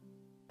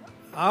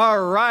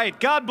All right.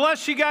 God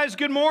bless you guys.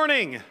 Good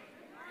morning.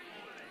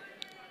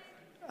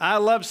 I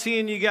love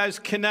seeing you guys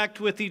connect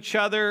with each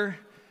other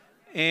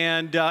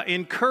and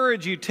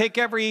encourage you. Take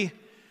every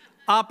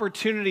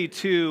opportunity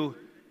to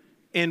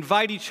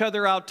invite each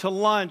other out to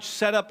lunch,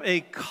 set up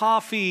a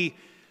coffee.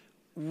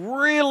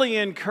 Really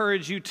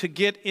encourage you to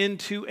get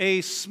into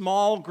a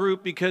small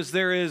group because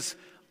there is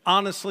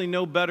honestly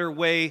no better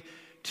way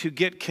to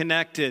get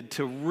connected,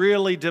 to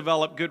really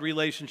develop good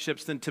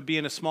relationships than to be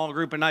in a small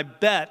group. And I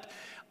bet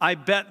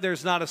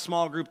there's not a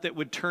small group that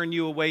would turn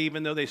you away,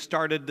 even though they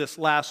started this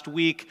last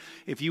week.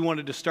 If you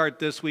wanted to start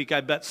this week,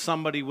 I bet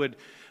somebody would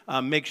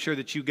make sure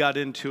that you got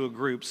into a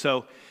group.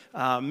 So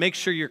make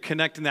sure you're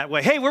connecting that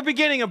way. Hey, we're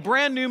beginning a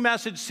brand new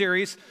message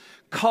series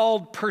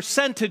called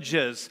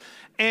Percentages.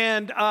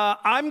 And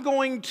I'm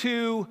going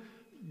to,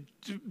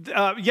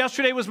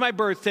 yesterday was my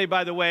birthday,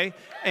 by the way.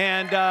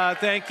 And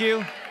thank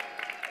you.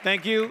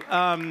 Thank you.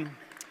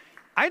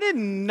 I did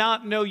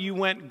not know you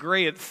went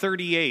gray at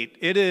 38.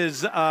 It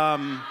is,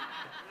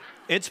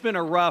 it's been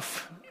a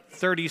rough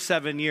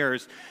 37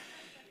 years.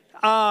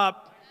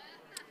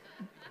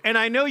 And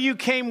I know you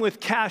came with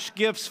cash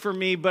gifts for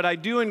me, but I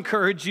do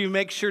encourage you,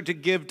 make sure to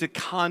give to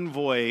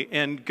Convoy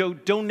and go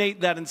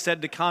donate that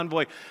instead to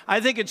Convoy. I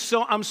think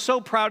I'm so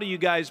proud of you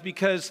guys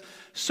because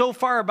so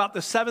far about the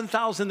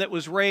 $7,000 that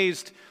was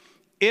raised,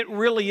 it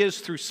really is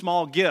through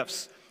small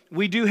gifts.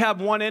 We do have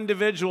one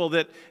individual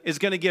that is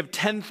going to give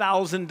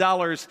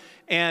 $10,000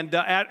 and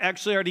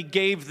actually already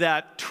gave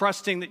that,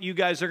 trusting that you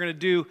guys are going to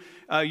do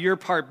your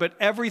part. But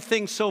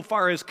everything so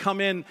far has come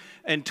in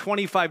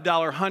 $25,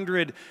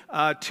 $100,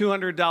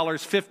 $200,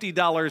 $50,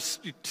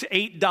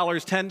 $8,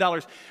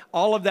 $10.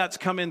 All of that's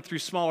come in through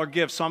smaller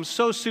gifts. So I'm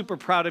so super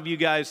proud of you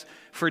guys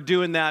for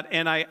doing that.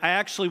 And I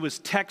actually was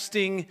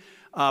texting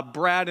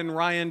Brad and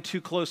Ryan,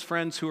 two close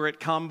friends who are at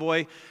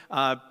Convoy,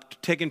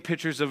 taking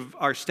pictures of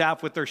our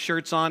staff with their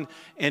shirts on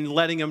and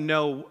letting them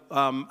know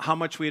how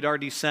much we had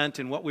already sent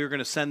and what we were going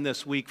to send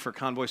this week for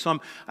Convoy.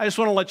 So I just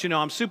want to let you know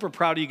I'm super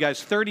proud of you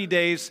guys. 30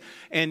 days,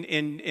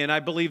 and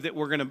I believe that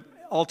we're going to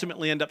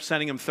ultimately end up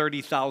sending them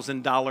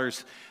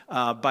 $30,000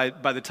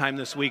 by the time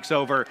this week's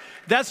over.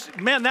 That's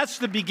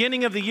the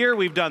beginning of the year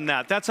we've done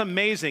that. That's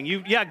amazing.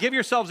 Give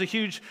yourselves a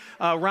huge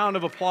round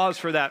of applause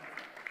for that.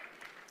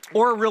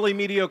 Or a really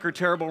mediocre,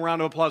 terrible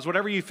round of applause,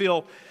 whatever you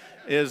feel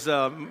is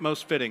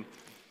most fitting.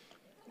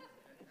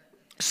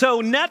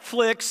 So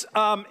Netflix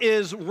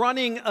is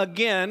running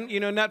again. You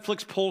know,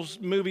 Netflix pulls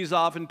movies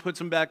off and puts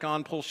them back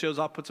on, pulls shows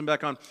off, puts them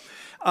back on.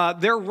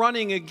 They're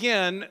running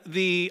again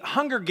the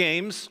Hunger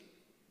Games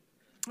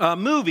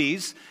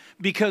movies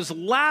because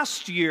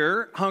last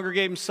year, Hunger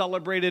Games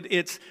celebrated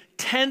its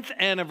 10th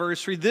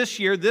anniversary. This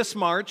year, this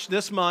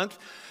month,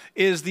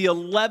 is the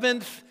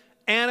 11th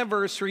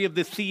anniversary of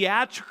the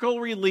theatrical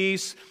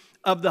release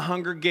of the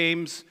Hunger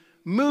Games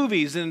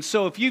movies. And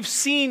so if you've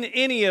seen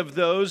any of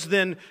those,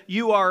 then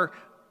you are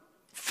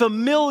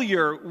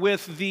familiar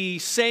with the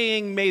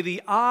saying, may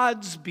the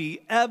odds be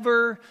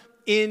ever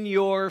in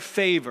your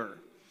favor.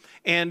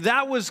 And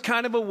that was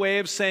kind of a way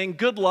of saying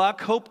good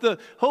luck, hope the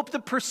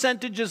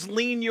percentages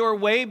lean your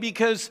way,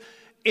 because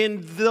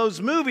in those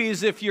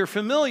movies, if you're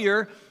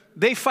familiar,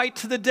 they fight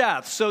to the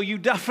death. So you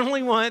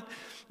definitely want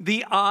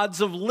the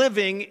odds of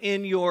living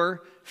in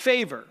your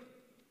favor.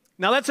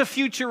 Now that's a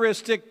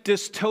futuristic,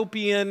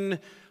 dystopian,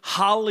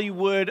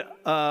 Hollywood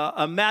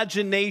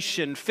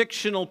imagination,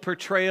 fictional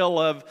portrayal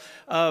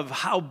of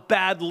how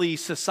badly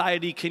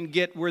society can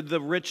get where the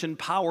rich and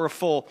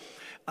powerful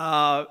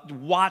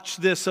watch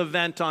this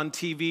event on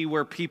TV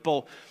where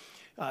people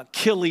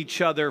kill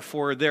each other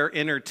for their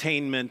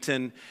entertainment,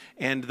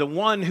 and the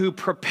one who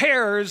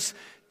prepares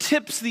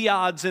tips the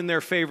odds in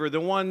their favor. The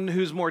one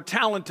who's more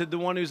talented, the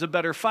one who's a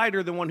better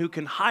fighter, the one who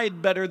can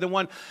hide better,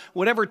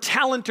 whatever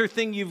talent or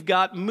thing you've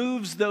got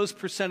moves those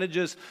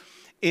percentages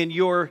in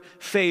your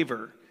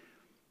favor.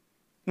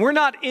 We're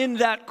not in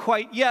that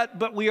quite yet,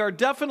 but we are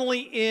definitely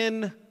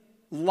in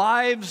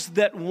lives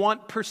that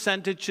want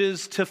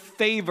percentages to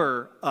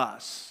favor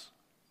us.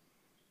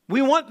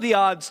 We want the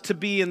odds to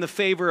be in the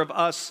favor of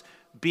us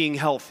being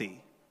healthy,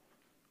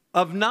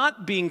 of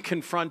not being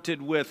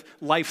confronted with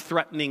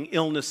life-threatening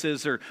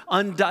illnesses or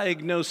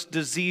undiagnosed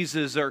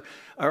diseases or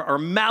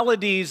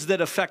maladies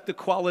that affect the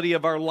quality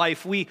of our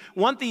life. We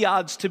want the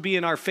odds to be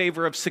in our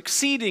favor of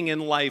succeeding in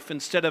life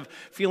instead of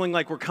feeling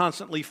like we're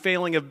constantly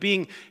failing, of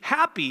being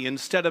happy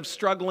instead of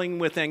struggling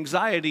with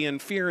anxiety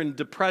and fear and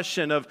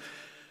depression, of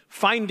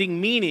finding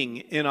meaning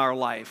in our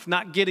life,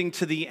 not getting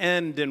to the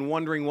end and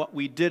wondering what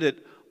we did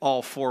it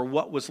all for,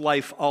 what was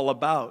life all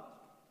about.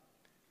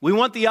 We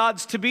want the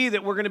odds to be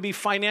that we're going to be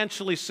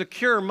financially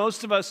secure.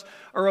 Most of us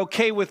are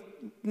okay with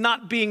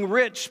not being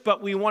rich,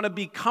 but we want to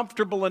be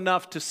comfortable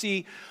enough to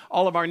see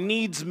all of our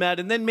needs met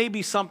and then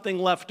maybe something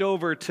left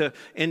over to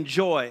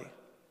enjoy.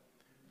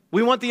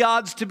 We want the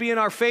odds to be in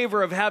our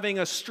favor of having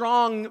a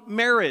strong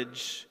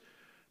marriage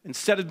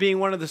instead of being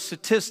one of the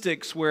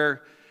statistics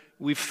where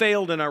we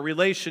failed in our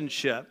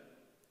relationship.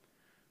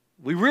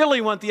 We really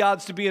want the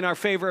odds to be in our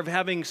favor of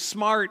having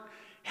smart,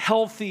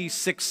 healthy,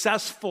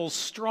 successful,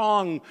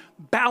 strong,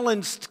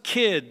 balanced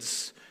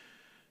kids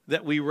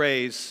that we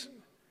raise.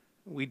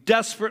 We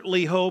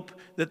desperately hope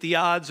that the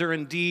odds are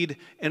indeed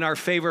in our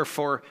favor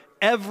for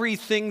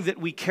everything that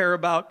we care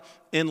about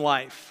in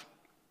life.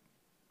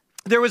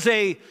 There was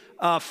a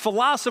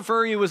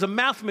philosopher, he was a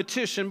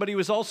mathematician, but he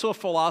was also a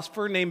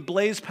philosopher named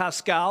Blaise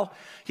Pascal.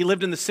 He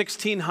lived in the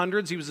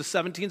 1600s. He was a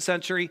 17th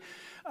century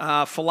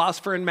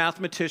philosopher and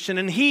mathematician,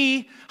 and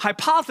he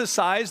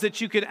hypothesized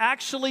that you could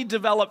actually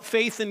develop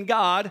faith in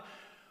God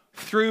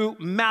through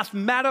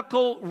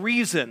mathematical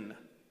reason.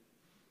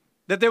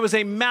 That there was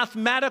a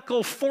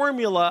mathematical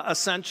formula,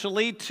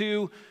 essentially,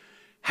 to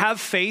have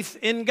faith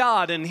in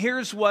God. And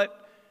here's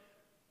what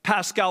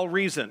Pascal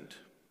reasoned.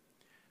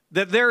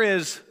 That there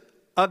is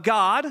a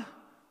God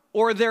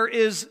or there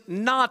is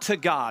not a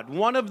God.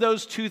 One of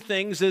those two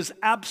things is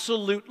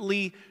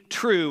absolutely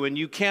true, and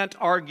you can't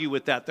argue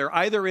with that. There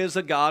either is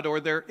a God or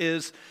there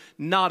is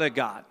not a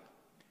God.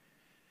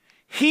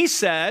 He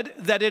said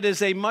that it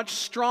is a much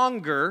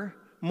stronger,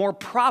 more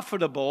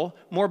profitable,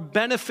 more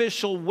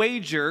beneficial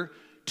wager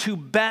to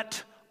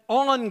bet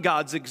on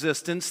God's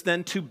existence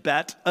than to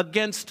bet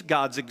against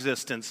God's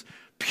existence,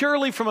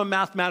 purely from a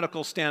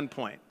mathematical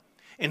standpoint.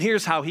 And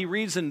here's how he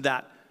reasoned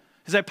that.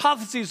 His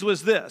hypothesis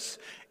was this: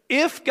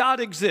 if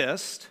God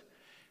exists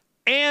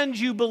and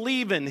you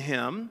believe in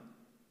him,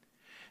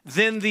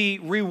 then the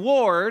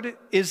reward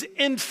is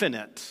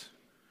infinite.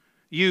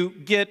 You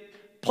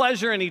get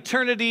pleasure and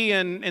eternity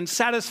and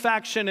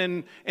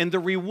satisfaction, and the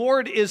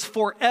reward is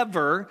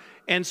forever.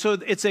 And so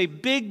it's a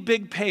big,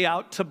 big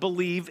payout to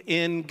believe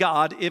in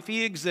God. If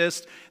he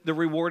exists, the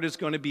reward is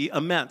going to be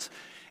immense.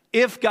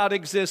 If God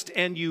exists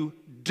and you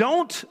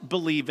don't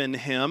believe in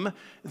him,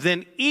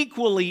 then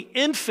equally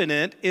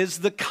infinite is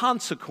the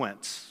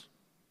consequence.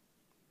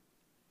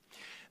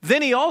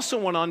 Then he also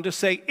went on to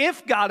say,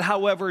 if God,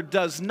 however,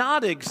 does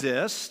not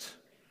exist,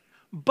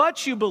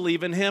 but you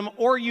believe in him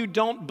or you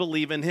don't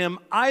believe in him,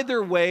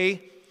 either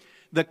way,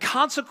 the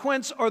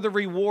consequence or the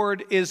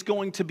reward is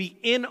going to be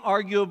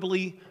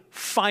inarguably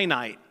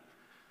finite.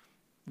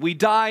 We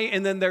die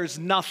and then there's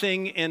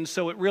nothing, and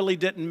so it really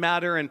didn't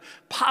matter. And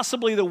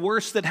possibly the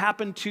worst that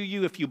happened to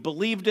you if you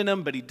believed in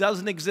him, but he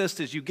doesn't exist,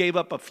 is you gave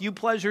up a few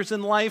pleasures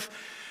in life,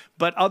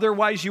 but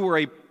otherwise you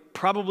were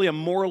probably a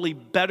morally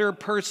better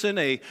person,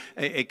 a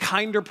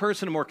kinder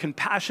person, a more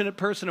compassionate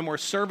person, a more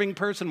serving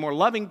person, a more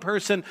loving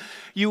person.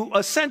 You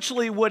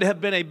essentially would have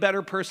been a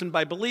better person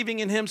by believing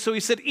in him. So he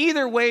said,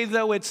 either way,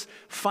 though, it's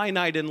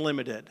finite and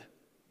limited.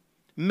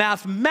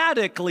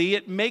 Mathematically,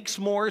 it makes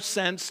more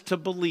sense to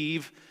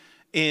believe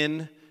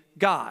in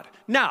God.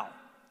 Now,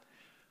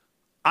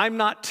 I'm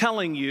not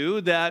telling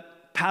you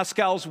that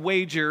Pascal's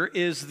wager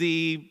is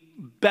the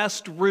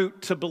best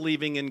route to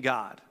believing in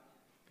God.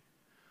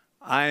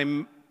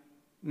 I'm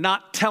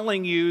not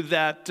telling you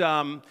that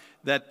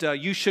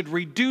you should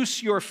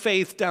reduce your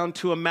faith down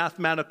to a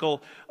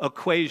mathematical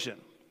equation.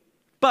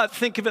 But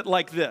think of it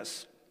like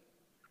this.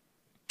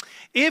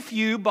 If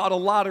you bought a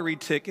lottery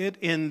ticket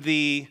in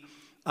the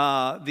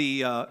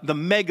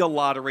mega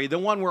lottery, the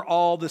one where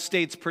all the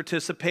states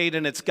participate,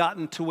 and it's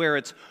gotten to where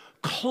it's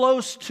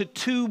close to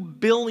 $2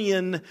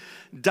 billion,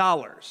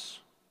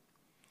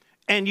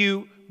 and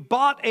you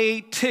bought a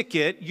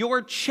ticket,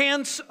 your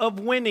chance of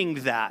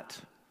winning that,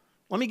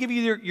 let me give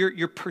you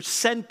your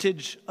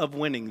percentage of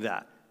winning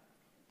that.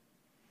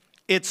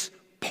 It's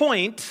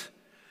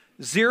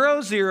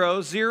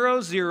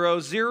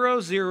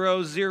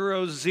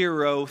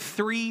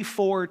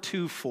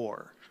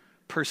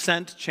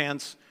 0.0000003424%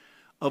 chance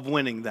of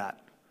winning that.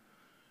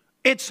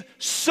 It's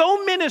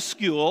so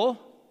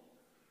minuscule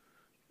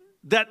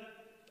that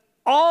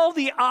all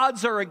the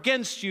odds are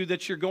against you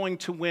that you're going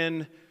to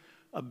win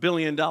 $1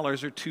 billion or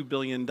 $2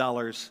 billion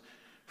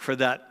for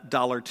that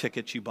dollar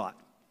ticket you bought.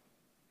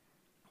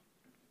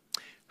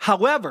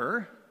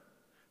 However,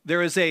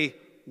 there is a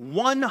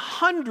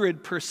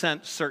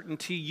 100%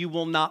 certainty you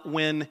will not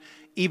win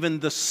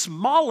even the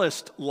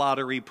smallest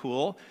lottery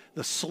pool,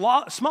 the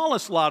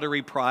smallest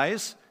lottery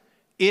prize,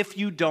 if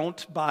you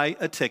don't buy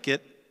a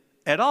ticket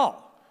at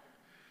all.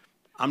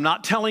 I'm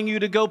not telling you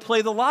to go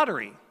play the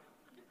lottery.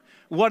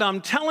 What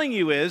I'm telling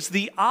you is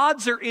the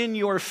odds are in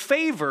your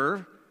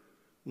favor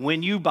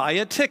when you buy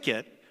a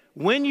ticket,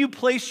 when you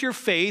place your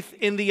faith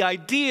in the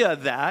idea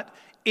that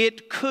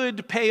it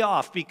could pay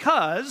off,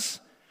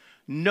 because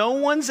no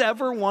one's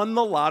ever won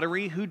the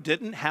lottery who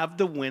didn't have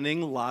the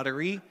winning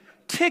lottery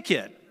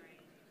ticket.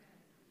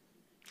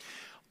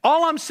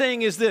 All I'm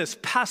saying is this: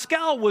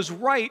 Pascal was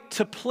right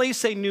to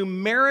place a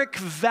numeric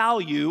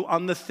value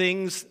on the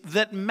things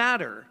that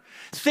matter.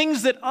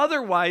 Things that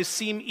otherwise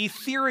seem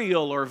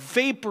ethereal or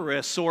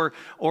vaporous or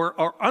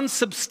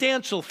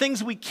unsubstantial,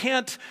 things we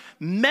can't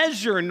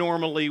measure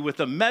normally with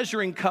a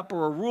measuring cup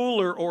or a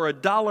ruler or a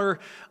dollar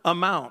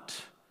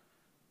amount.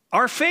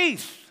 Our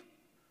faith,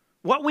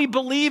 what we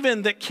believe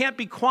in that can't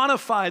be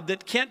quantified,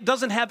 that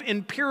doesn't have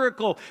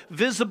empirical,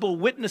 visible,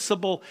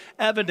 witnessable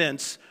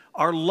evidence.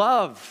 Our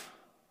love,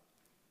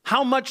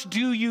 How much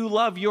do you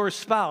love your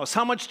spouse?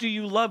 How much do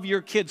you love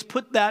your kids?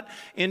 Put that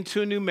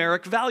into a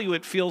numeric value.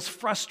 It feels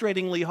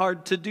frustratingly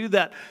hard to do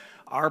that.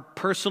 Our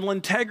personal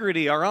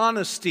integrity, our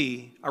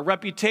honesty, our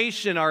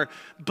reputation, our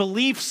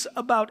beliefs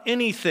about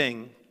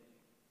anything,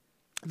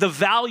 the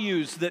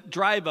values that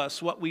drive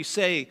us, what we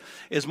say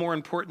is more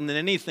important than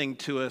anything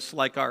to us,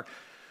 like our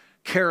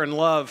care and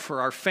love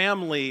for our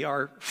family,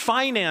 our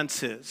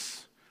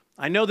finances.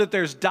 I know that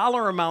there's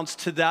dollar amounts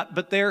to that,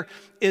 but there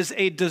is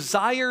a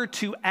desire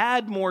to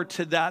add more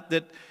to that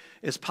that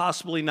is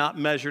possibly not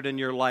measured in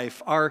your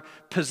life. Our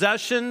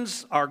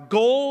possessions, our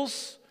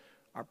goals,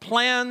 our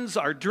plans,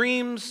 our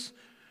dreams,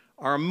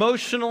 our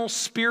emotional,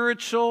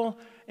 spiritual,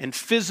 and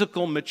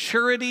physical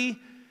maturity.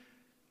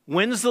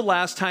 When's the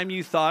last time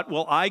you thought,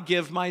 well, I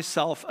give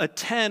myself a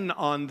 10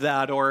 on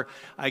that, or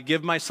I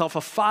give myself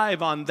a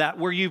 5 on that,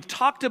 where you've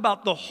talked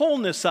about the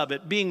wholeness of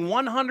it being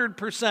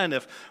 100%.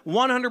 If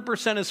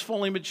 100% is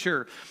fully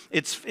mature,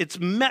 it's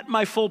met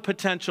my full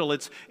potential,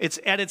 it's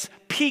at its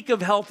peak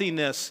of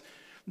healthiness.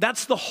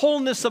 That's the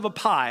wholeness of a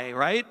pie,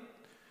 right?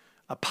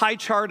 A pie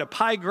chart, a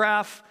pie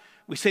graph.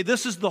 We say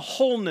this is the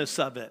wholeness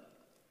of it.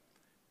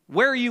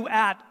 Where are you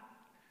at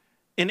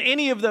in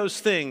any of those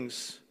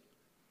things?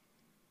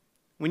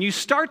 When you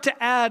start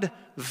to add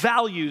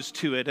values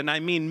to it, and I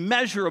mean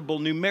measurable,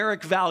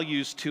 numeric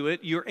values to it,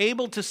 you're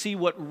able to see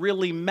what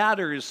really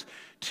matters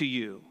to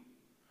you.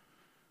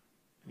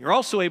 You're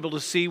also able to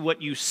see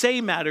what you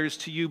say matters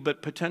to you,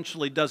 but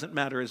potentially doesn't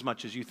matter as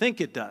much as you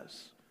think it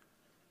does.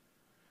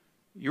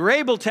 You're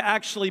able to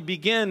actually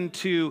begin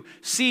to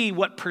see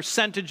what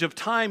percentage of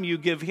time you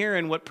give here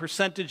and what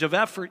percentage of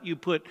effort you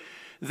put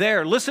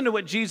there. Listen to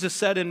what Jesus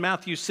said in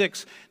Matthew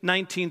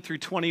 6:19 through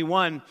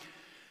 21.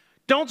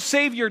 Don't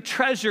save your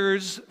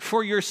treasures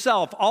for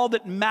yourself, all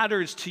that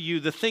matters to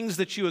you, the things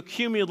that you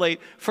accumulate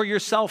for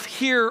yourself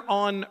here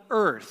on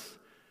earth.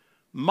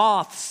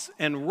 Moths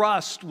and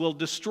rust will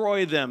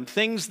destroy them.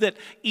 Things that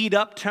eat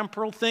up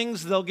temporal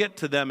things, they'll get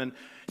to them. And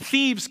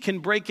thieves can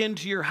break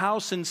into your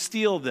house and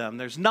steal them.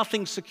 There's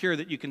nothing secure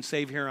that you can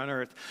save here on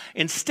earth.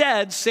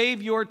 Instead,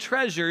 save your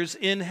treasures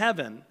in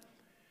heaven,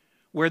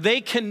 where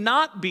they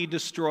cannot be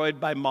destroyed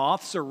by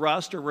moths or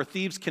rust, or where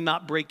thieves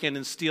cannot break in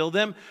and steal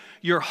them.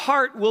 Your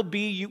heart will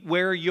be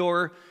where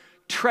your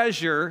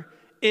treasure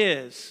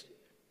is.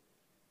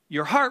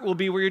 Your heart will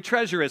be where your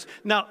treasure is.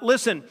 Now,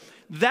 listen,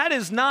 that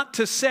is not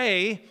to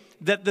say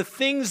that the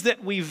things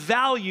that we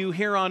value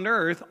here on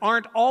earth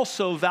aren't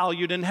also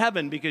valued in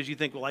heaven, because you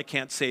think, well, I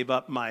can't save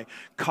up my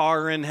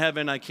car in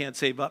heaven. I can't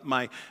save up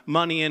my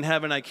money in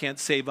heaven. I can't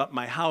save up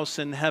my house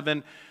in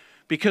heaven,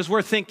 because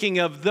we're thinking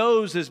of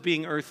those as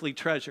being earthly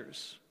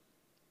treasures.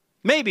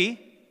 Maybe,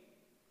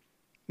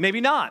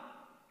 maybe not.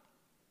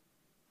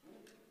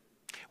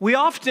 We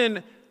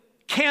often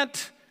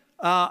can't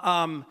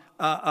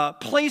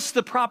place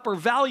the proper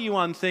value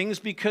on things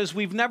because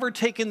we've never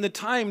taken the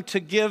time to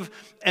give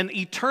an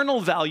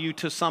eternal value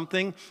to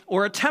something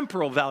or a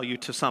temporal value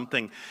to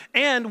something,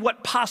 and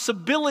what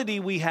possibility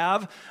we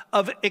have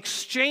of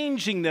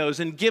exchanging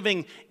those and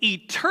giving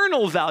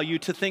eternal value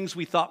to things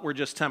we thought were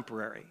just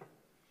temporary.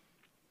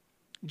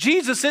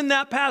 Jesus in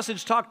that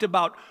passage talked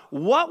about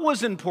what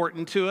was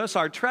important to us,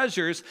 our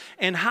treasures,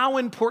 and how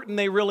important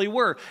they really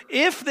were.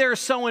 If they're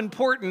so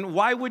important,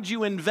 why would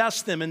you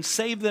invest them and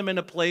save them in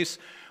a place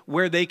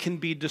where they can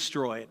be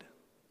destroyed?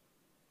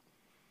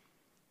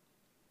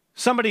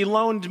 Somebody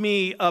loaned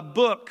me a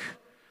book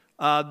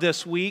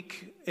this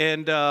week,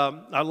 and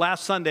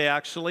last Sunday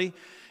actually,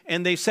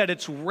 and they said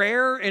it's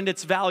rare and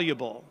it's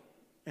valuable,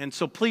 and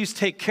so please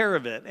take care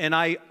of it. And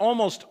I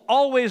almost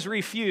always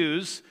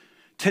refuse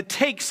to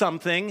take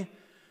something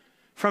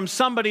from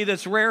somebody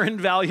that's rare and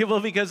valuable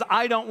because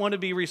I don't want to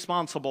be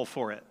responsible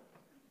for it.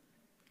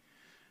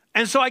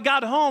 And so I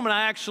got home and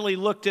I actually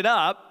looked it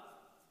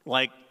up,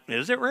 like,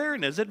 is it rare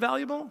and is it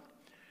valuable?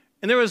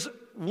 And there was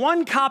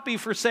one copy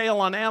for sale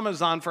on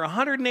Amazon for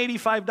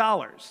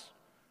 $185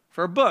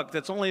 for a book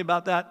that's only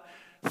about that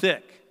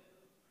thick.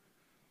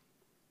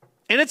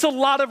 And it's a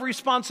lot of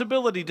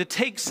responsibility to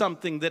take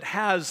something that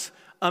has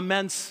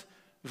immense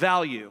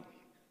value.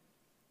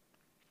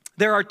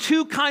 There are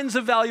two kinds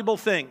of valuable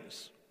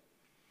things.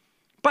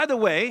 By the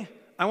way,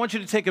 I want you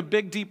to take a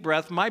big deep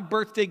breath. My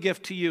birthday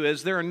gift to you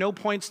is there are no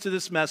points to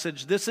this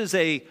message. This is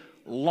a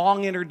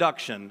long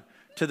introduction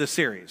to the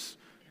series,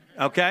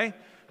 okay?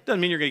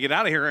 Doesn't mean you're going to get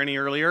out of here any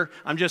earlier.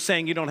 I'm just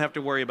saying you don't have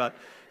to worry about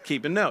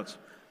keeping notes.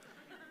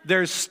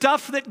 There's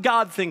stuff that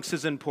God thinks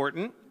is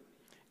important,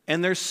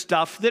 and there's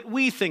stuff that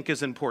we think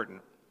is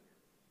important.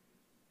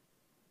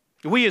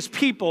 We as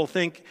people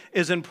think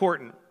is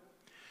important.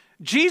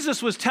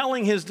 Jesus was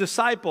telling his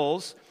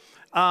disciples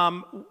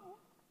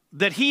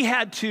that he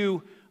had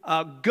to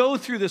go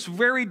through this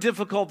very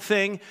difficult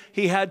thing.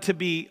 He had to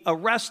be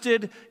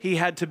arrested, he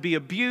had to be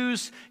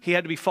abused, he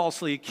had to be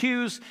falsely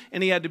accused,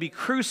 and he had to be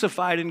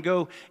crucified and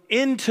go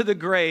into the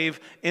grave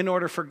in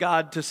order for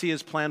God to see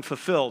his plan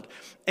fulfilled.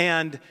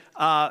 And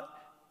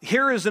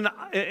here is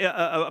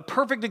a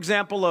perfect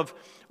example of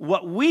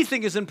what we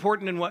think is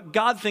important and what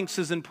God thinks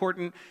is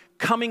important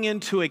coming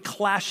into a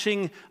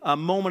clashing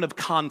moment of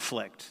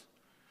conflict.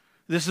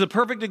 This is a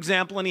perfect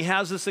example, and he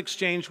has this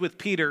exchange with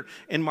Peter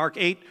in Mark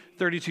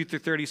 8:32 through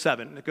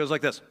 37. It goes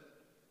like this.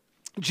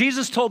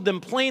 Jesus told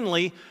them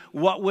plainly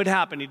what would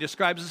happen. He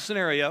describes the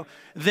scenario.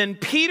 Then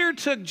Peter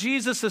took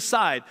Jesus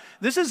aside.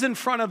 This is in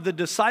front of the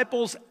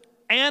disciples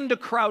and a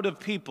crowd of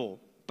people,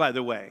 by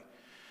the way.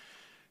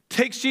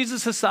 Takes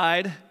Jesus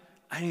aside.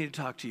 I need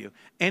to talk to you.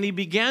 And he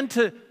began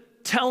to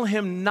tell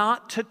him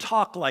not to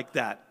talk like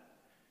that.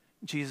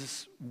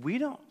 Jesus, we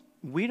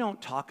don't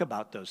talk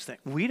about those things.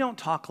 We don't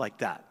talk like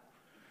that.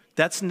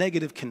 That's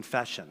negative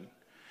confession.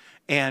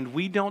 And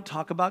we don't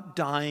talk about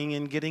dying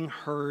and getting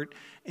hurt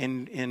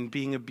and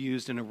being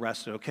abused and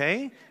arrested,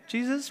 okay,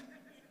 Jesus?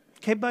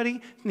 Okay,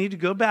 buddy, need to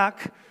go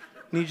back.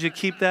 Need you to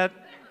keep that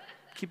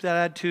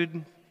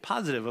attitude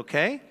positive,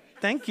 okay?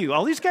 Thank you.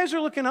 All these guys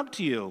are looking up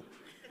to you.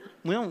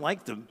 We don't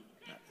like them.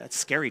 That's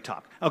scary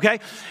talk, okay?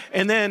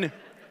 And then,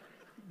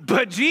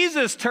 but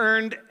Jesus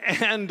turned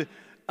and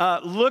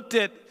looked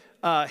at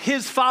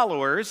his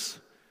followers.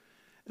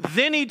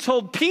 Then he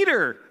told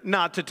Peter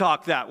not to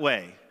talk that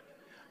way.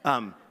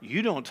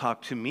 You don't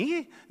talk to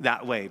me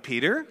that way,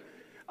 Peter.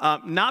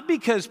 Not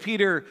because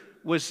Peter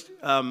didn't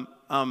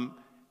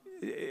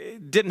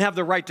have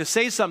the right to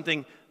say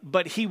something,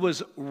 but he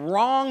was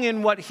wrong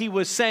in what he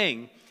was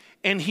saying.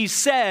 And he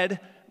said,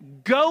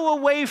 "Go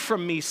away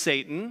from me,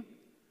 Satan."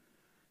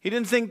 He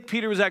didn't think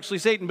Peter was actually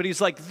Satan, but he's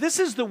like, this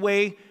is the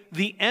way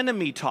the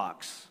enemy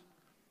talks.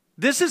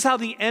 This is how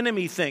the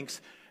enemy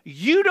thinks.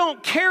 You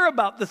don't care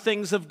about the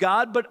things of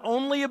God, but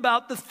only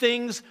about the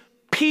things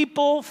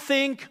people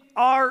think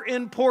are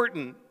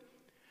important.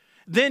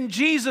 Then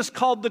Jesus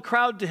called the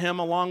crowd to him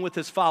along with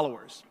his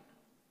followers.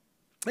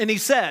 And he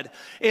said,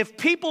 if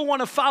people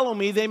want to follow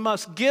me, they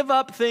must give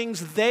up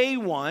things they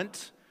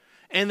want,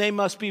 and they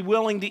must be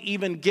willing to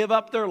even give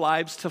up their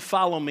lives to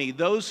follow me.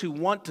 Those who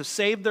want to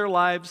save their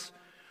lives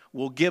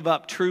will give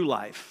up true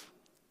life.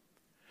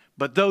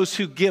 But those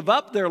who give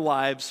up their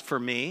lives for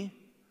me,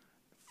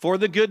 for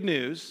the good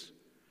news,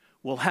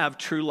 will have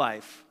true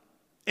life.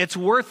 It's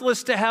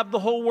worthless to have the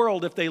whole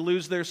world if they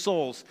lose their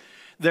souls.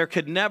 They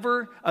could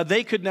never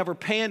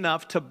pay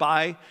enough to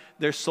buy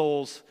their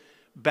souls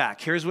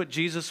back. Here's what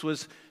Jesus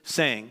was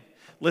saying.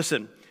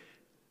 Listen,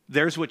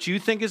 there's what you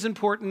think is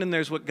important and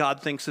there's what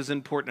God thinks is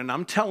important. And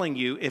I'm telling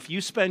you, if you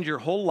spend your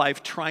whole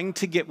life trying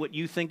to get what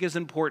you think is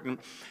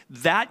important,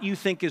 that you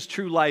think is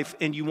true life,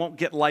 and you won't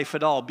get life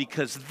at all,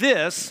 because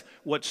this,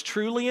 what's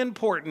truly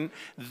important,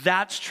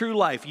 that's true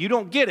life. You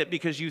don't get it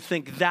because you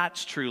think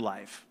that's true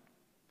life.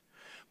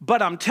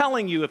 But I'm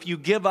telling you, if you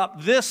give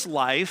up this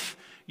life,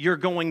 you're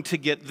going to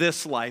get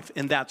this life,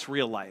 and that's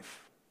real life.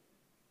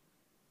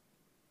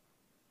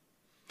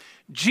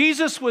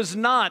 Jesus was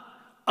not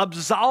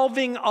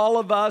absolving all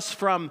of us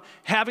from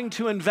having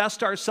to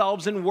invest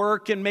ourselves in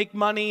work and make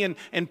money and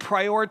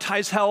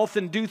prioritize health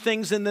and do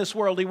things in this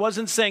world. He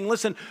wasn't saying,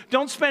 listen,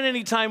 don't spend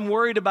any time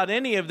worried about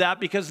any of that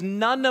because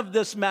none of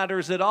this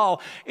matters at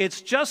all. It's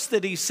just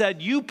that he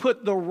said you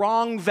put the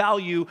wrong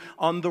value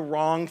on the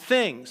wrong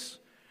things.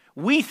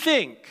 We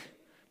think,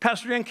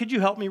 Pastor Dan, could you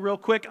help me real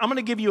quick? I'm going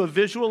to give you a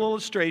visual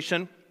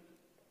illustration.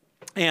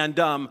 And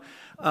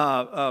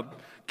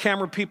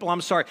camera people,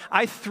 I'm sorry.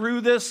 I threw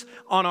this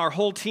on our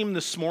whole team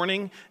this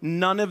morning.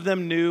 None of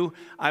them knew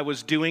I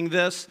was doing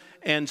this.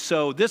 And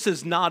so this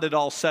is not at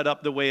all set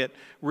up the way it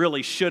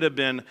really should have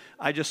been.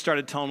 I just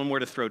started telling them where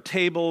to throw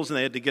tables, and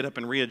they had to get up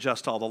and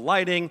readjust all the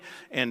lighting,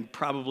 and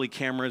probably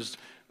cameras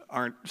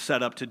aren't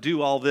set up to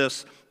do all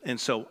this. And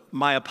so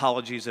my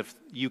apologies if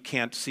you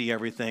can't see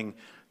everything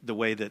the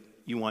way that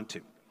you want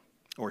to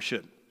or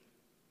should.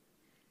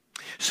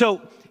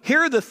 So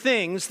here are the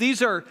things,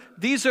 these are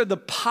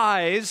the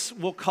pies,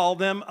 we'll call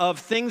them, of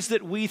things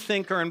that we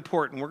think are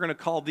important. We're going to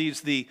call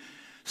these the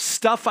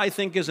stuff I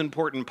think is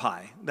important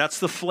pie. That's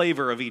the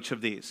flavor of each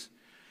of these.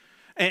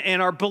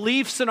 And our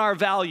beliefs and our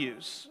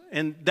values,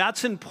 and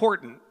that's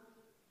important.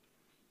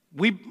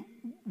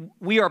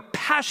 We are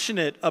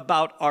passionate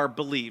about our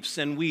beliefs,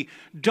 and we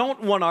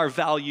don't want our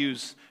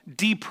values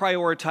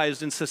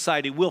deprioritized in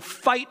society. We'll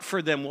fight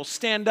for them. We'll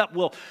stand up.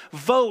 We'll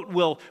vote.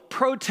 We'll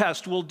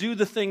protest. We'll do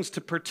the things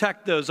to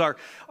protect those.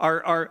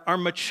 Our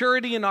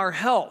maturity and our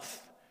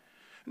health.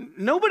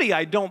 Nobody,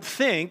 I don't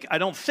think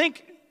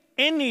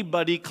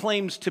anybody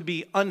claims to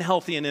be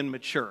unhealthy and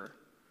immature.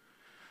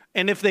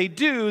 And if they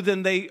do,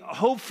 then they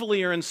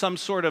hopefully are in some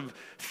sort of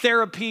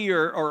therapy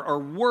or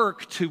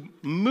work to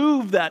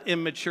move that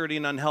immaturity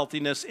and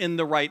unhealthiness in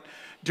the right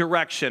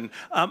direction.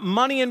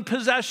 Money and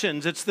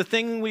possessions, it's the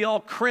thing we all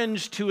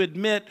cringe to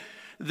admit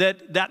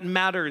that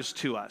matters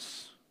to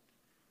us.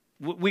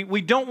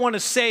 We don't want to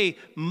say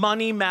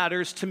money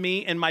matters to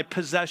me and my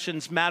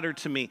possessions matter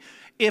to me.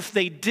 If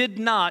they did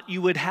not,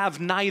 you would have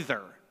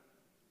neither.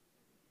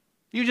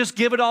 You just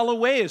give it all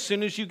away as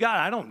soon as you got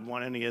it. I don't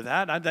want any of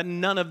that.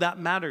 None of that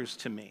matters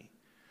to me.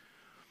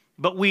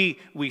 But we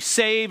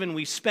save and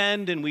we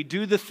spend and we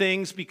do the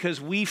things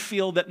because we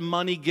feel that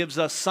money gives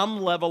us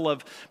some level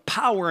of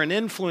power and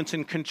influence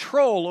and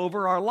control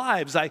over our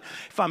lives.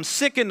 If I'm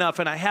sick enough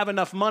and I have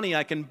enough money,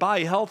 I can buy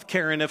health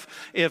care. And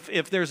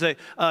if there's an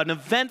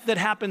event that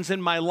happens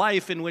in my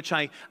life in which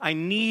I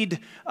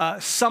need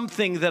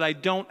something that I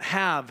don't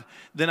have,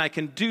 then I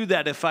can do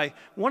that. If I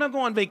want to go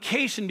on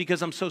vacation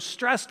because I'm so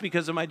stressed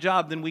because of my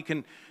job, then we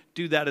can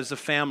do that as a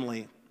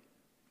family.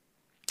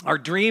 Our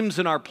dreams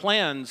and our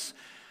plans,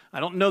 I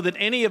don't know that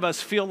any of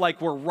us feel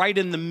like we're right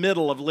in the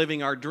middle of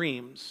living our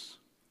dreams,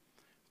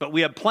 but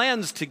we have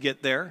plans to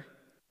get there.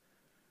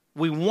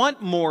 We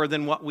want more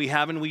than what we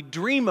have, and we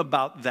dream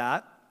about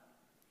that.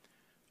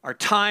 Our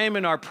time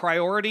and our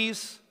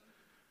priorities.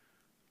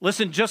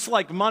 Listen, just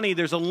like money,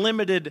 there's a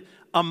limited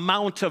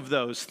amount of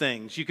those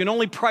things. You can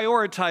only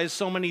prioritize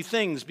so many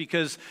things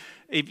because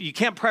if you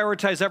can't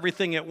prioritize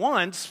everything at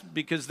once,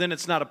 because then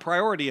it's not a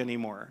priority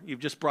anymore. You've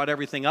just brought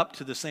everything up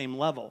to the same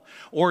level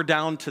or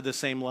down to the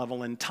same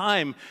level. In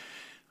time,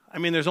 I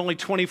mean, there's only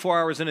 24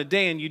 hours in a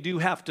day, and you do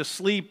have to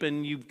sleep,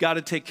 and you've got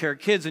to take care of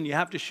kids, and you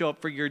have to show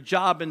up for your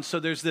job. And so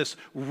there's this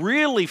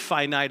really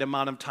finite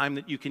amount of time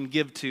that you can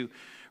give to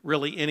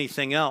really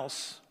anything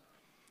else.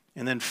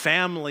 And then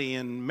family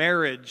and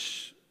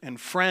marriage and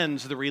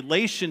friends, the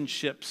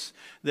relationships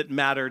that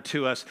matter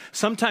to us.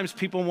 Sometimes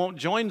people won't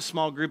join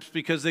small groups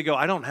because they go,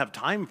 I don't have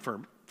time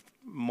for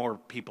more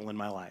people in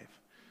my life.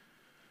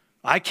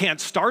 I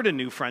can't start a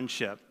new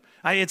friendship.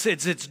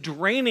 It's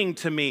draining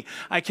to me.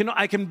 I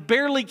can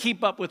barely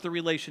keep up with the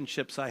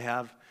relationships I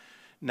have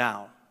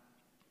now.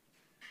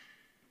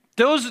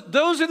 Those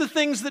are the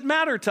things that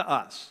matter to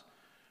us.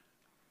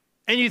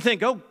 And you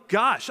think, oh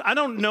gosh, I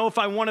don't know if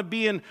I want to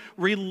be in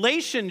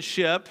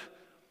relationship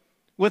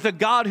with a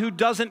God who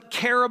doesn't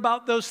care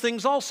about those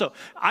things also.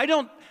 I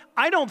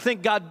don't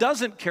think God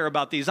doesn't care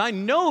about these. I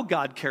know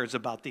God cares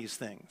about these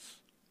things.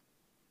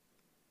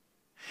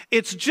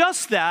 It's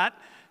just that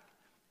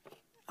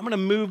I'm going to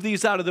move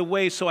these out of the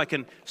way so I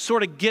can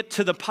sort of get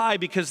to the pie,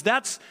 because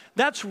that's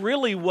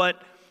really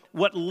what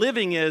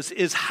living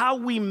is how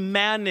we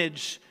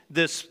manage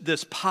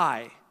this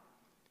pie.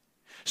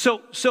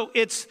 So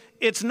it's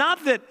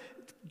not that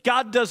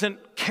God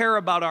doesn't care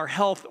about our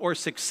health or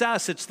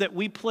success. It's that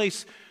we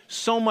place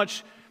so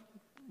much,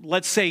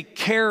 let's say,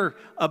 care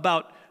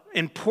about,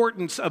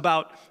 importance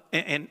about,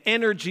 and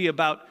energy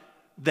about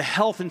the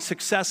health and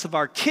success of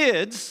our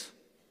kids,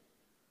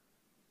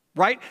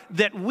 right?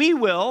 That we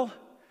will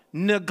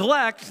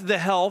neglect the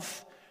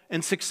health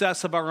and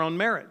success of our own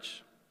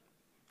marriage.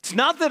 It's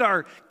not that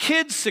our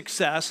kids'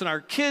 success and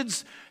our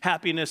kids'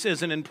 happiness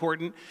isn't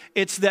important.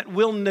 It's that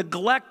we'll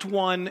neglect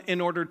one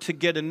in order to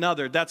get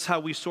another. That's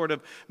how we sort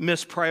of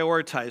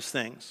misprioritize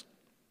things.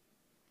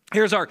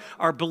 Here's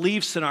our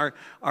beliefs and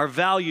our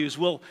values.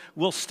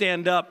 We'll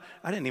stand up.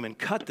 I didn't even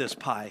cut this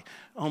pie.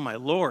 Oh, my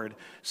Lord.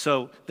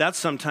 So that's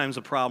sometimes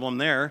a problem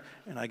there.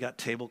 And I got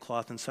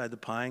tablecloth inside the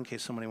pie in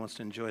case somebody wants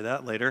to enjoy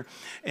that later.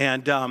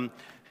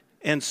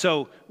 And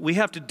so we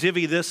have to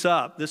divvy this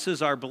up. This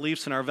is our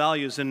beliefs and our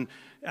values. And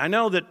I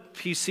know that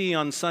PC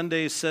on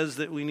Sundays says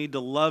that we need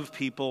to love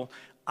people.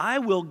 I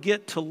will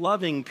get to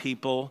loving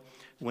people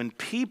when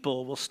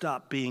people will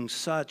stop being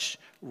such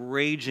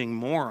raging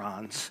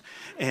morons,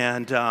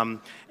 and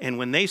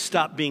when they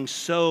stop being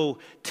so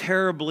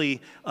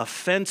terribly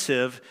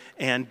offensive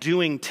and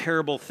doing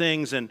terrible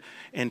things and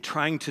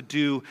trying to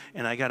do,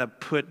 and I got to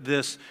put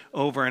this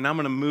over, and I'm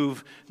going to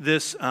move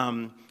this.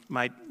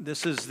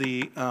 This is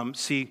the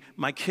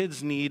my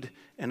kids need,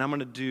 and I'm going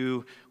to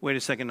do. Wait a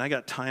second, I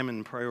got time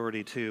and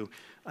priority too.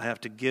 I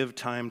have to give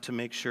time to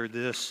make sure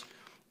this.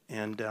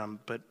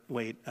 But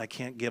wait, I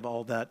can't give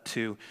all that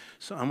too.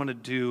 So I'm going to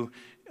do,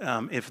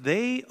 if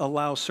they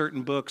allow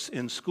certain books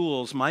in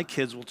schools, my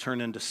kids will turn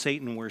into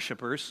Satan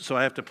worshipers. So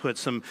I have to put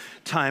some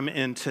time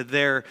into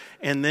there.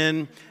 And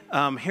then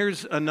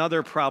here's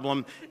another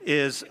problem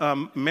is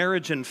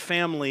marriage and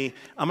family.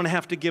 I'm going to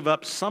have to give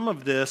up some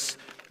of this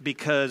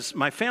because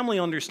my family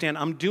understand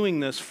I'm doing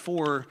this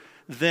for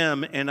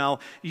them, and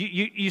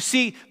you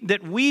see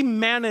that we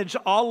manage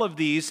all of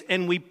these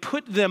and we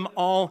put them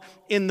all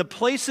in the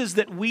places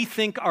that we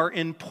think are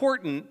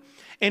important,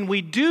 and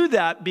we do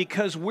that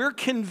because we're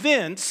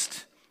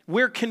convinced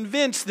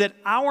that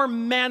our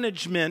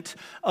management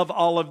of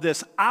all of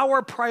this,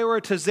 our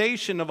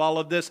prioritization of all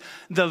of this,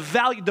 the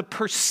value, the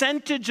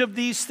percentage of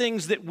these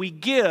things that we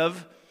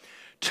give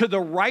to the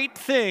right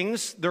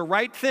things,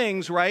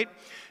 right,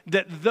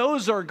 that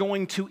those are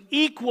going to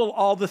equal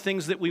all the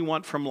things that we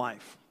want from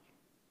life.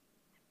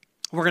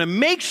 We're going to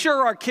make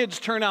sure our kids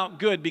turn out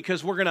good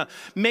because we're going to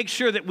make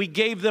sure that we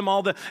gave them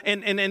all the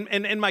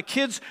and my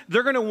kids,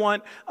 they're going to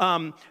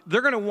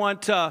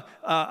want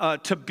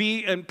to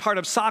be in part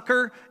of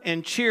soccer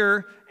and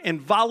cheer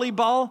and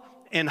volleyball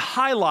and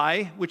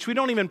highlight, which we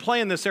don't even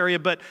play in this area,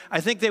 but I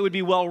think they would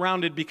be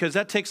well-rounded because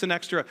that takes an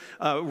extra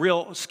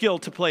real skill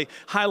to play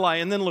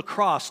highlight. And then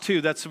lacrosse,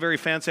 too. That's very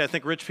fancy, I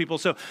think, rich people.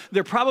 So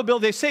their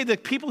probability, they say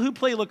that people who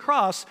play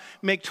lacrosse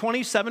make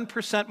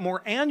 27%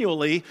 more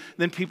annually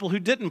than people who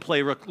didn't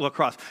play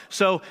lacrosse.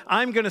 So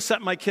I'm going to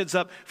set my kids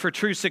up for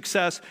true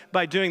success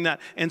by doing that.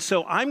 And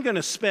so I'm going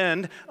to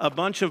spend a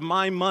bunch of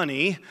my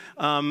money,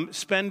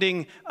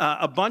 spending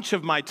a bunch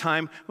of my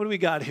time. What do we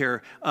got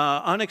here?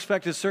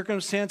 Unexpected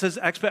circumstances.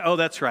 Oh,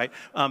 that's right.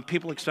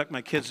 People expect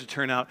my kids to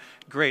turn out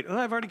great. Oh,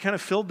 I've already kind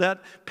of filled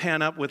that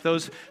pan up with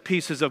those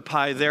pieces of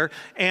pie there.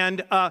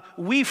 And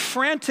we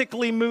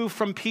frantically move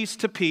from piece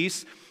to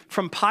piece,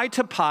 from pie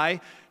to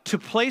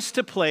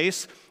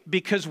place,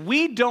 because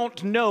we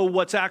don't know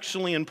what's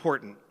actually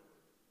important.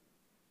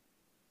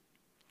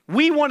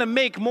 We want to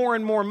make more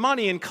and more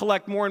money and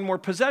collect more and more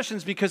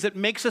possessions because it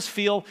makes us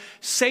feel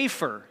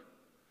safer.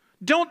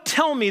 Don't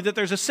tell me that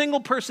there's a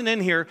single person in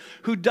here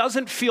who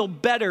doesn't feel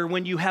better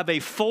when you have a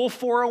full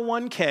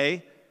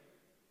 401k,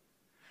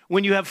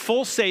 when you have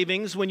full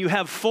savings, when you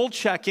have full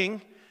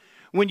checking,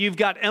 when you've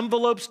got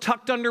envelopes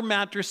tucked under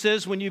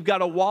mattresses, when you've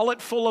got a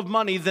wallet full of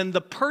money, than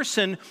the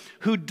person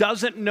who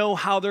doesn't know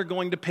how they're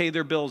going to pay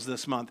their bills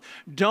this month.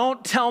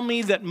 Don't tell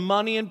me that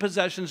money and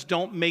possessions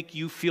don't make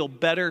you feel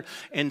better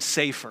and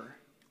safer.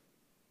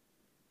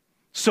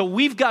 So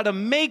we've got to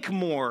make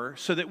more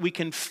so that we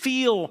can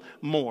feel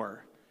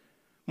more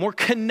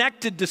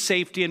connected to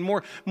safety and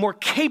more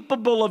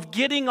capable of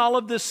getting all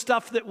of this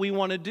stuff that we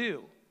want to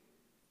do.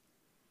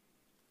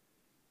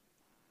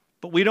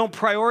 But we don't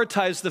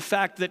prioritize the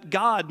fact that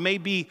God may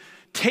be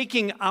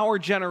taking our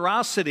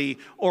generosity,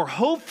 or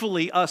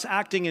hopefully us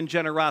acting in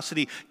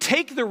generosity,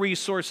 take the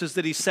resources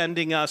that he's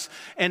sending us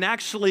and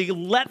actually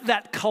let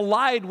that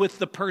collide with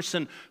the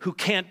person who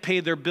can't pay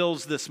their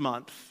bills this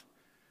month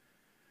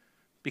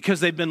because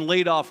they've been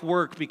laid off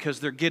work because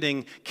they're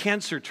getting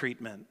cancer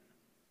treatment.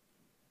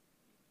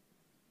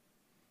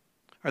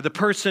 Or the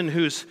person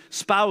whose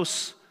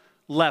spouse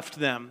left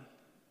them,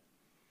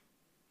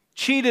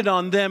 cheated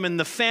on them and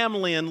the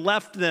family and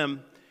left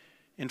them,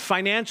 and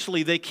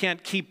financially they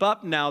can't keep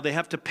up now. They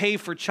have to pay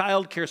for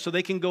childcare so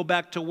they can go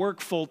back to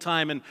work full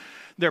time, and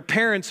their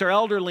parents are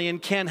elderly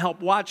and can't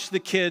help watch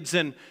the kids.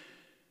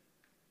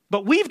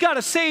 But we've got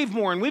to save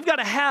more, and we've got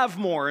to have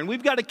more, and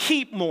we've got to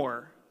keep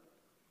more.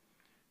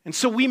 And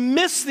so we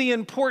miss the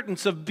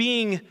importance of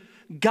being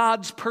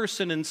God's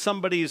person in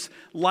somebody's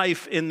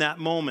life in that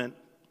moment.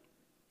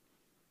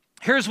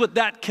 Here's what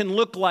that can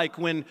look like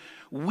when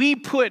we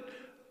put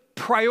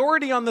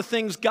priority on the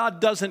things God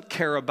doesn't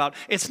care about.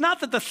 It's not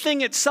that the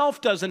thing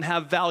itself doesn't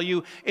have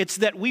value, it's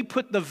that we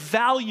put the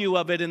value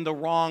of it in the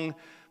wrong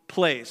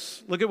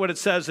place. Look at what it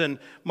says in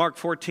Mark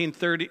 14,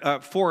 3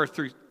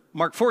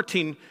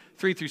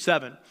 through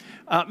 7.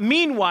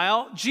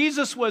 Meanwhile,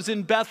 Jesus was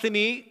in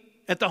Bethany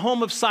at the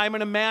home of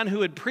Simon, a man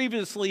who had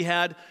previously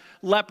had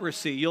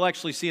leprosy. You'll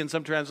actually see in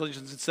some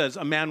translations it says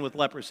a man with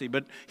leprosy,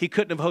 but he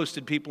couldn't have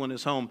hosted people in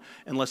his home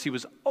unless he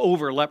was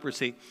over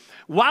leprosy.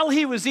 While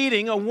he was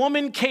eating, a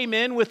woman came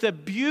in with a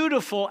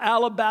beautiful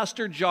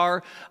alabaster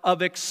jar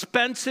of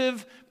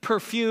expensive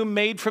perfume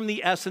made from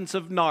the essence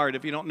of nard.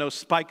 If you don't know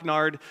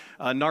spikenard,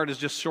 nard is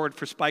just short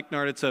for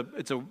spikenard. It's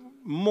a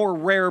more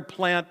rare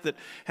plant that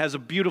has a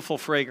beautiful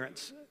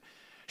fragrance.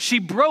 She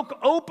broke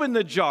open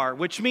the jar,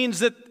 which means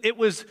that it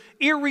was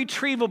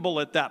irretrievable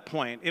at that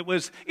point. It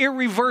was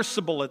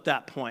irreversible at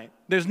that point.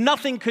 There's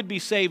nothing could be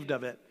saved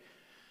of it.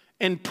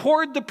 And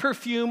poured the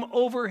perfume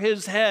over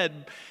his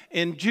head.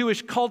 In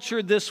Jewish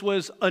culture, this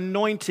was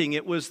anointing.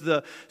 It was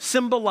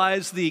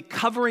symbolized the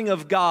covering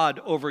of God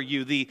over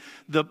you,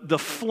 the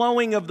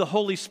flowing of the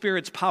Holy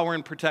Spirit's power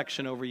and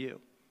protection over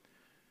you.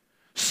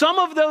 Some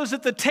of those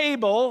at the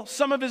table,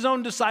 some of his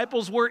own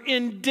disciples, were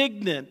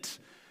indignant.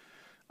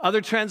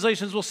 Other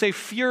translations will say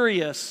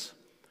furious.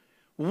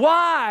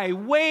 Why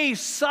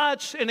waste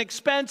such an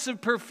expensive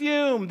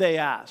perfume, they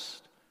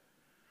asked.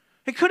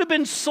 It could have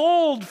been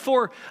sold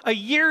for a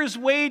year's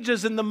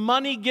wages and the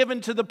money given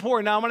to the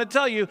poor. Now I'm going to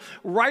tell you,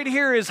 right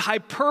here is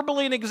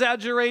hyperbole and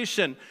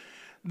exaggeration.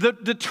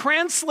 The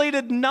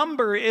translated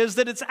number is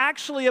that it's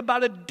actually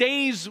about a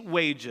day's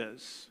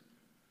wages.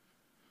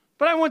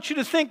 But I want you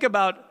to think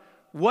about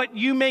what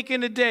you make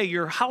in a day,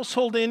 your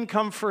household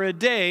income for a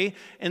day,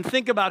 and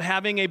think about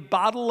having a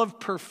bottle of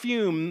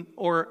perfume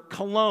or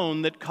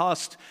cologne that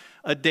cost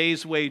a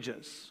day's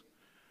wages.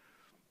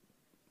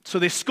 So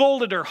they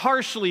scolded her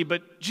harshly,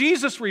 but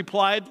Jesus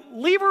replied,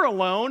 "Leave her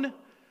alone.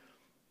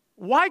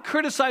 Why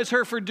criticize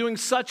her for doing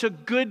such a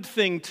good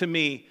thing to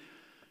me?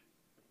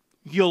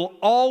 You'll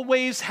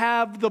always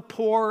have the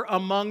poor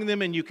among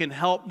them, and you can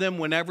help them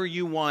whenever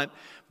you want,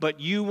 but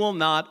you will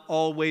not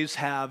always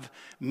have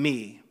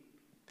me."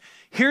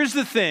 Here's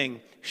the thing.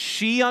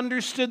 She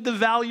understood the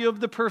value of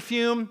the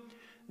perfume.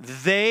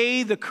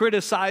 They, the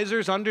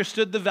criticizers,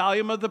 understood the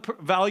value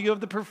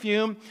of the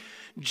perfume.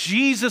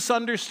 Jesus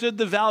understood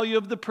the value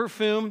of the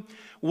perfume.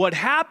 What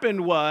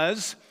happened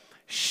was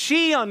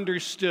She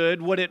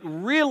understood what it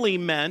really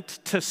meant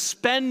to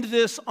spend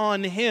this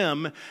on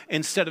him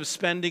instead of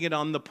spending it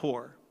on the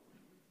poor.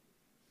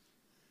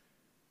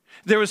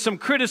 There was some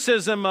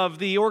criticism of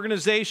the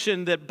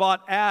organization that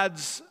bought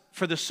ads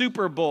for the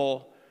Super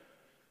Bowl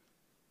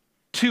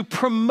to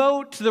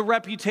promote the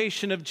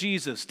reputation of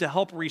Jesus, to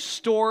help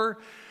restore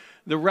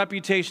the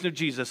reputation of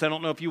Jesus. I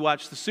don't know if you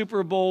watched the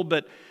Super Bowl,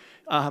 but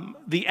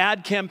the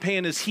ad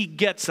campaign is He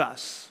Gets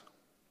Us.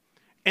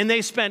 And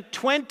they spent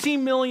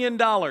 $20 million,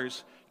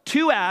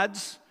 2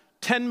 ads,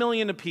 $10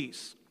 million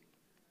apiece.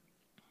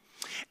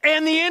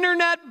 And the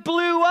internet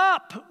blew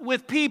up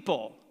with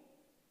people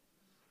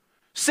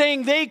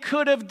saying they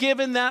could have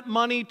given that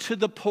money to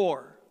the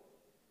poor.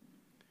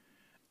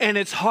 And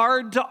it's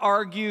hard to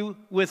argue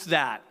with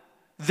that.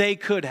 They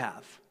could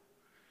have.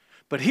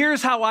 But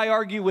here's how I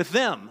argue with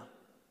them.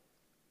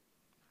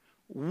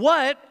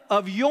 What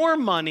of your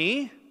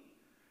money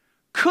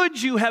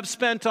could you have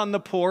spent on the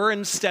poor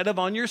instead of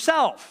on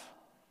yourself?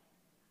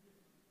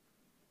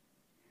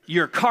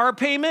 Your car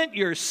payment,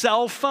 your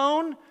cell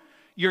phone,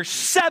 your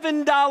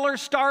 $7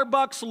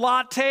 Starbucks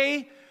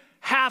latte,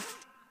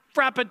 half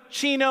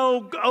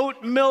Frappuccino,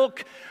 oat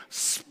milk,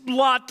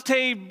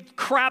 latte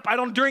crap. I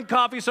don't drink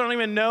coffee, so I don't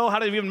even know how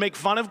to even make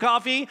fun of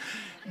coffee.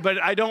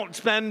 But I don't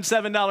spend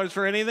 $7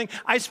 for anything.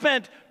 I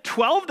spent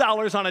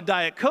 $12 on a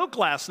Diet Coke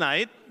last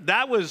night.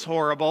 That was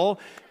horrible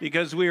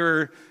because we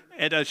were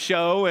at a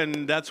show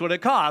and that's what it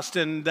cost.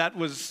 And that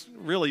was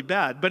really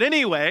bad. But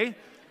anyway,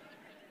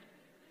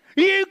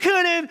 you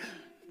could have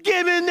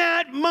given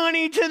that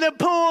money to the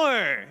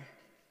poor.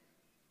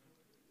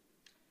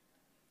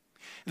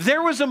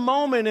 There was a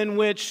moment in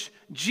which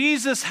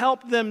Jesus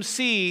helped them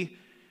see,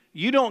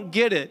 you don't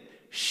get it.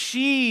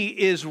 She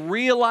is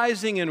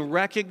realizing and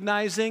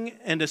recognizing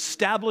and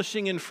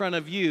establishing in front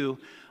of you,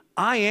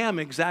 I am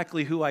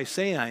exactly who I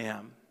say I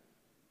am.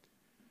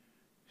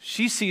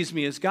 She sees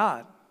me as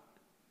God.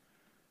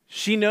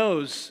 She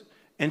knows,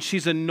 and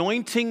she's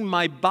anointing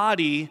my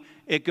body,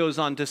 it goes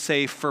on to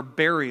say, for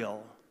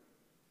burial.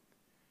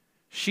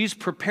 She's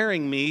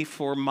preparing me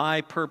for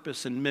my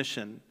purpose and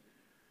mission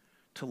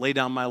to lay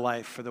down my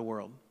life for the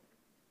world.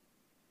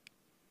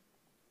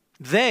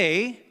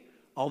 They,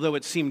 although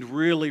it seemed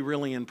really,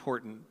 really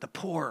important, the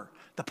poor.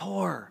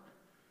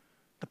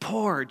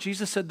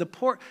 Jesus said the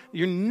poor,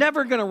 you're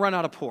never going to run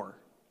out of poor.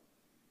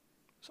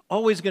 There's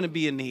always going to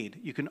be a need.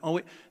 You can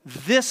always,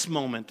 this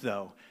moment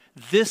though,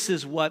 this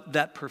is what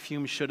that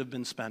perfume should have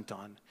been spent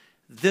on.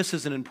 This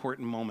is an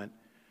important moment.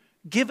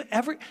 Give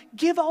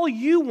all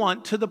you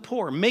want to the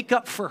poor. Make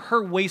up for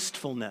her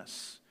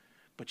wastefulness.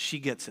 But she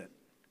gets it.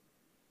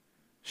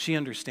 She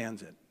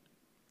understands it.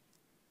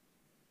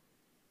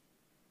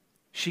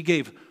 She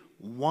gave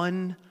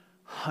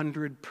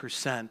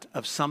 100%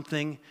 of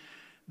something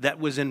that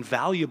was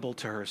invaluable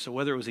to her. So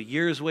whether it was a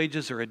year's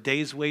wages or a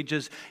day's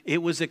wages,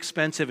 it was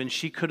expensive, and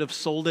she could have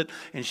sold it,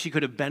 and she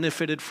could have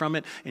benefited from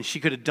it, and she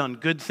could have done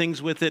good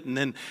things with it, and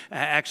then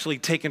actually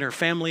taken her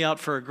family out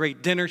for a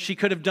great dinner. She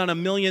could have done a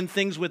million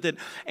things with it,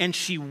 and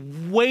she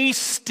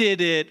wasted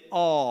it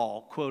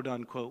all, quote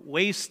unquote,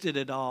 wasted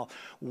it all.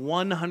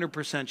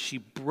 100%. She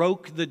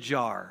broke the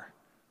jar.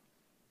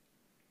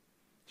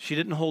 She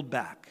didn't hold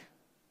back.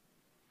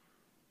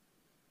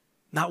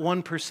 Not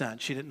 1%.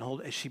 She didn't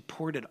hold it. She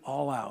poured it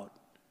all out.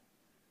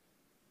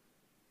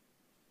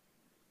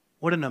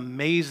 What an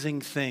amazing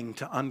thing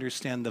to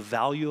understand the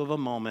value of a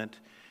moment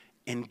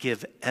and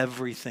give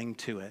everything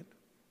to it.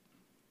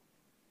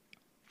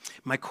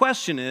 My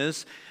question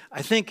is,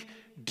 I think,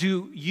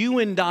 do you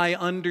and I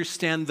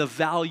understand the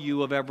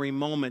value of every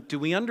moment? Do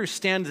we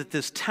understand that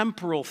this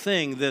temporal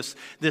thing, this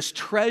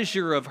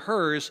treasure of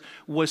hers,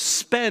 was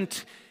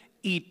spent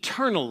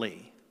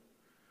eternally?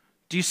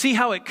 Do you see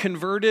how it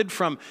converted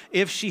from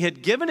if she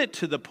had given it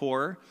to the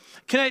poor?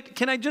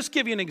 Can I just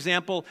give you an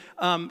example?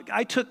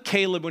 I took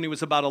Caleb when he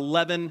was about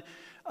 11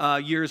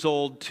 years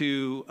old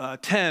to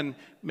 10,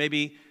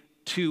 maybe,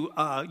 to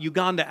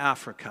Uganda,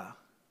 Africa.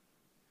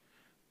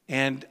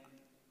 And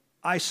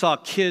I saw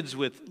kids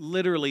with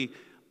literally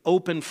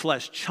open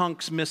flesh,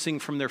 chunks missing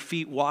from their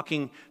feet,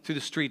 walking through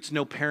the streets,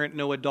 no parent,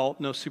 no adult,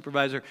 no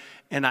supervisor.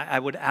 And I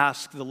would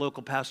ask the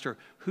local pastor,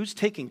 who's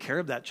taking care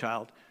of that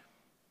child?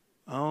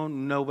 Oh,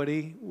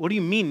 nobody. What do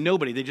you mean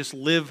nobody? They just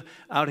live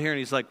out here. And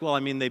he's like, well,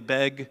 I mean, they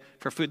beg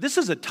for food. This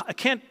is I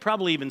can't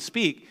probably even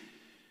speak.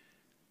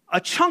 A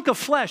chunk of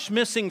flesh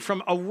missing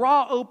from a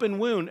raw open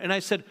wound. And I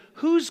said,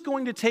 who's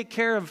going to take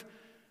care of?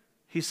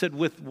 He said,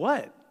 with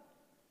what?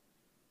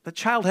 The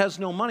child has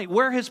no money.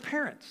 Where are his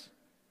parents?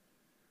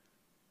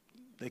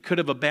 They could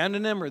have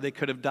abandoned him, or they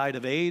could have died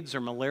of AIDS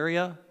or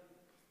malaria.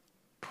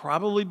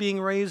 Probably being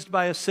raised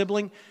by a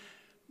sibling.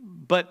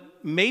 But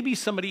maybe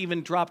somebody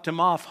even dropped him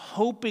off,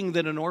 hoping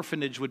that an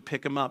orphanage would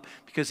pick him up,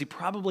 because he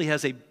probably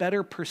has a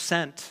better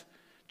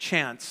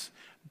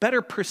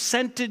better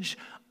percentage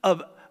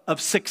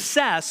of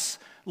success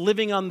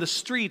living on the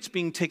streets,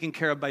 being taken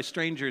care of by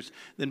strangers,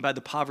 than by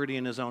the poverty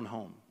in his own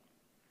home.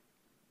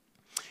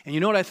 And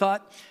you know what I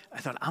thought? I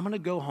thought, I'm going to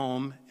go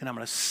home and I'm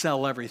going to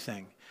sell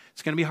everything.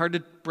 It's going to be hard to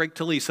break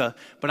to Lisa,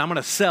 but I'm going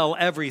to sell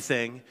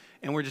everything,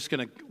 and we're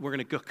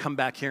going to come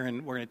back here,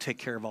 and we're going to take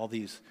care of all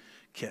these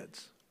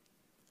kids.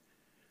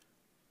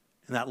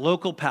 And that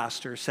local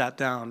pastor sat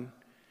down,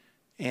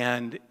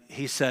 and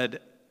he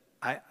said,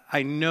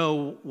 I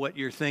know what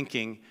you're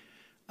thinking.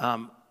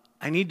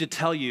 I need to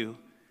tell you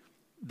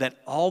that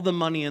all the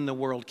money in the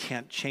world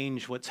can't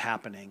change what's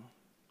happening.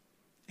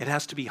 It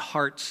has to be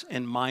hearts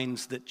and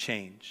minds that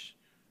change.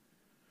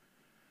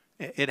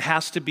 It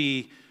has to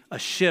be a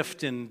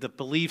shift in the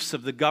beliefs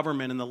of the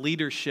government and the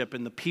leadership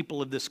and the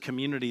people of this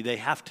community. They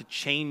have to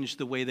change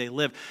the way they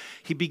live.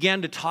 He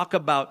began to talk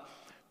about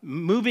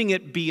moving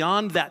it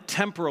beyond that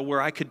temporal,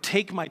 where I could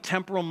take my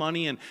temporal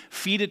money and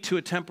feed it to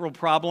a temporal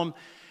problem,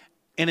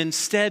 and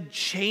instead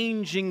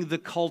changing the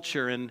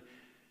culture. And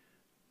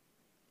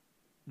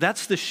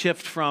that's the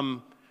shift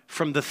from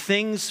the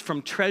things,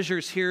 from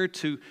treasures here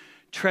to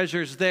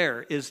treasures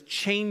there, is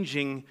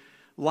changing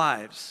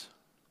lives.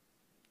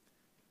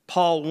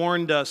 Paul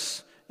warned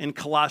us in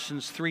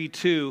Colossians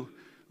 3:2,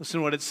 listen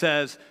to what it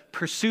says,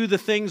 pursue the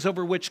things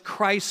over which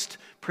Christ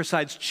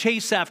presides.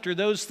 Chase after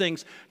those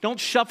things. Don't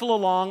shuffle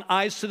along,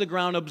 eyes to the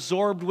ground,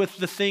 absorbed with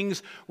the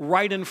things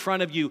right in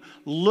front of you.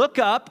 Look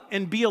up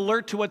and be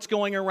alert to what's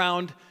going on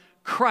around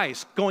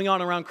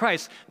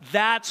Christ.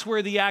 That's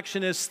where the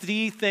action is.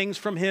 See things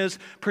from his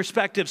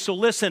perspective. So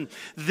listen,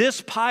 this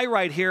pie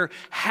right here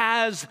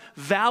has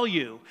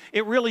value.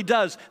 It really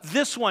does.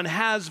 This one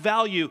has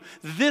value.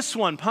 This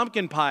one,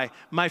 pumpkin pie,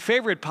 my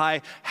favorite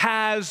pie,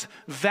 has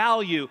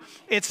value.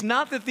 It's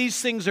not that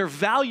these things are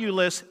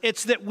valueless.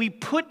 It's that we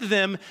put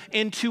them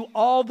into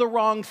all the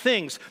wrong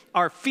things.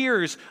 Our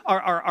fears,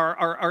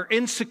 our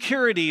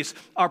insecurities,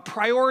 our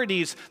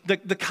priorities, the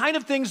kind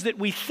of things that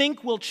we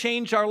think will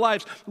change our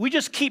lives. We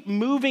just keep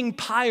moving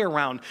pie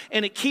around,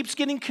 and it keeps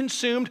getting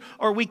consumed,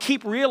 or we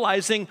keep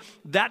realizing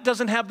that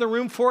doesn't have the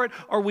room for it,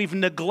 or we've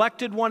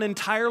neglected one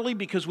entirely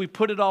because we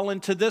put it all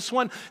into this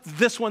one.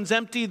 This one's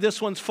empty,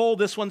 this one's full,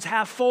 this one's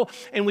half full,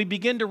 and we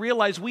begin to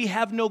realize we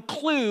have no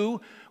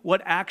clue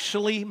what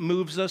actually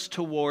moves us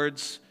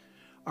towards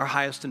our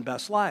highest and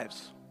best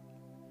lives.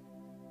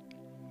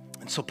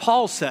 And so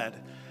Paul said,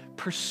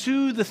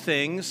 pursue the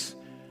things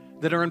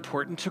that are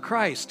important to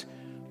Christ.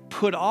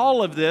 Put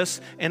all of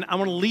this, and I'm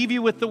going to leave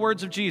you with the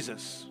words of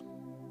Jesus.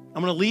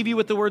 I'm going to leave you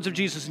with the words of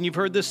Jesus, and you've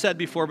heard this said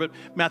before, but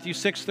Matthew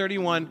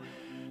 6:31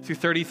 through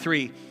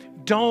 33.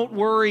 Don't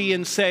worry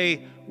and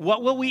say,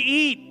 what will we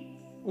eat?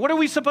 What are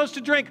we supposed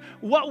to drink?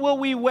 What will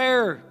we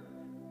wear?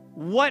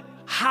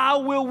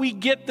 How will we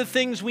get the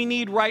things we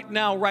need right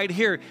now, right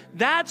here?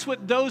 That's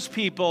what those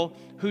people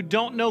who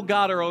don't know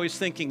God are always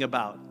thinking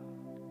about.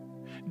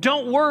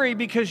 Don't worry,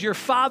 because your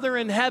Father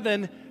in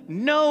heaven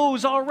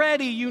knows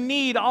already you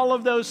need all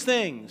of those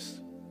things.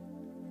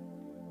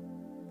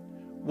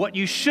 What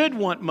you should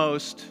want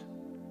most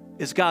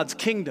is God's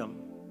kingdom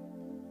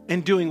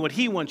and doing what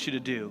he wants you to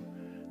do.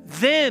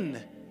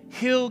 Then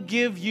he'll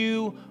give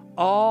you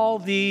all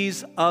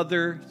these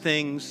other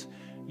things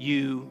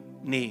you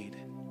need.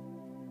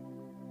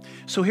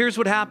 So here's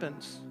what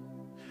happens.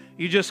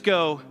 You just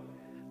go,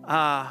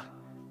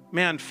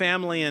 man,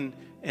 family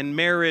and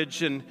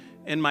marriage and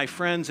my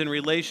friends and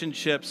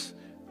relationships,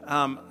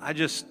 I'm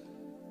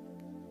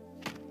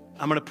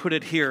going to put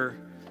it here.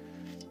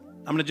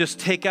 I'm going to just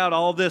take out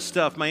all this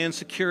stuff, my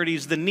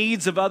insecurities, the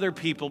needs of other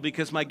people,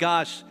 because my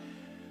gosh,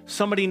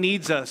 somebody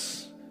needs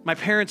us. My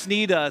parents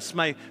need us.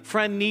 My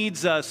friend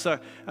needs us.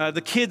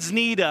 The kids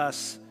need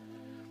us.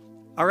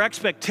 Our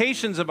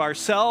expectations of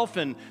ourselves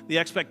and the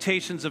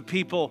expectations of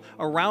people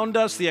around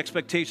us, the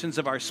expectations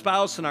of our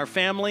spouse and our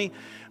family.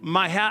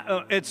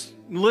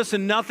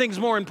 Listen, nothing's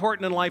more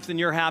important in life than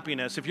your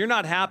happiness. If you're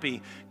not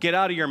happy, get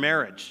out of your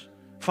marriage.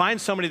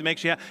 Find somebody that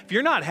makes you happy. If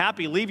you're not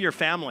happy, leave your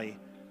family.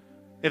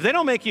 If they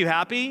don't make you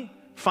happy,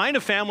 find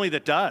a family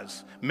that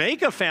does.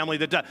 Make a family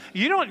that does.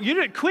 You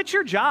don't quit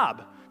your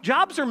job.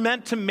 Jobs are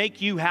meant to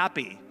make you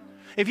happy.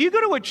 If you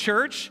go to a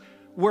church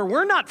where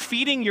we're not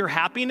feeding your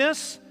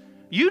happiness,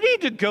 you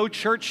need to go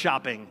church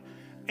shopping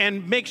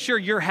and make sure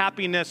your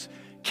happiness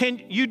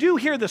you do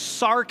hear the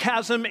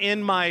sarcasm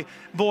in my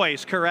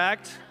voice,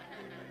 correct?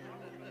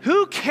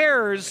 Who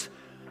cares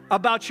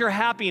about your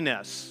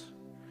happiness?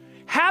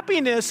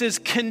 Happiness is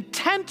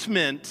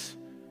contentment.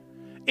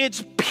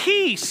 It's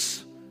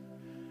peace.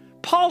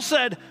 Paul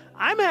said,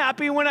 I'm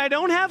happy when I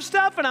don't have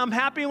stuff, and I'm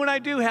happy when I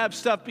do have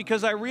stuff,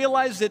 because I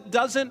realize it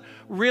doesn't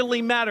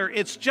really matter.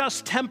 It's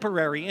just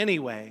temporary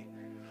anyway.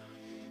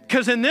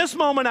 Because in this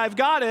moment I've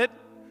got it,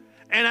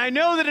 and I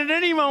know that at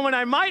any moment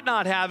I might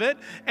not have it,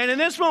 and in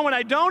this moment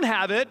I don't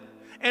have it,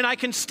 and I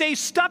can stay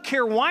stuck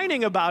here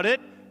whining about it,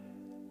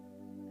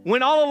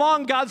 when all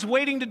along God's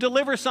waiting to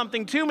deliver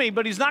something to me,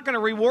 but he's not going to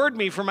reward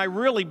me for my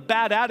really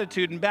bad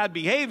attitude and bad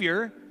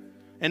behavior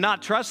and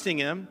not trusting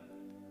him.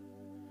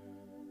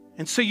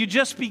 And so you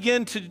just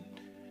begin to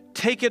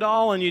take it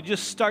all and you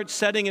just start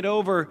setting it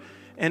over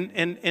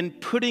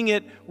and putting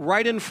it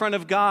right in front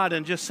of God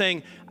and just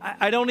saying,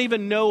 I don't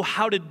even know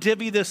how to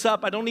divvy this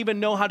up. I don't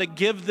even know how to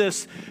give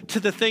this to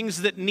the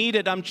things that need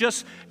it. I'm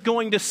just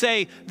going to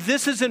say,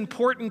 this is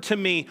important to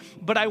me,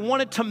 but I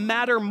want it to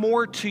matter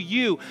more to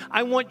you.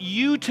 I want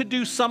you to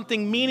do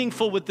something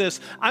meaningful with this.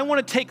 I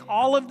want to take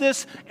all of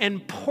this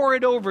and pour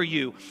it over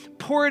you.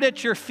 Pour it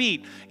at your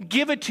feet.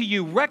 Give it to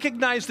you.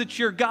 Recognize that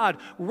you're God.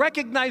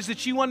 Recognize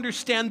that you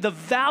understand the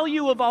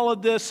value of all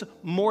of this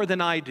more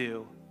than I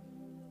do.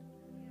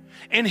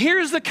 And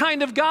here's the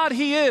kind of God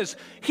He is.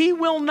 He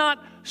will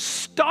not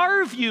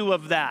starve you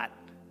of that.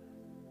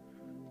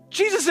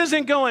 Jesus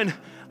isn't going,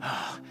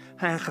 oh,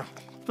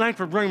 thanks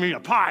for bringing me a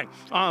pie.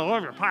 Oh, I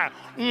love your pie.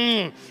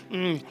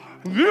 You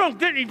don't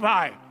get any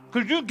pie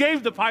because you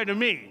gave the pie to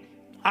me.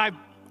 I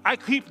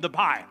keep the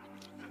pie.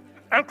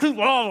 I keep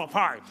all the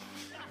pie.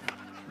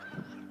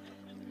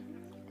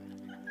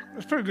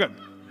 It's pretty good.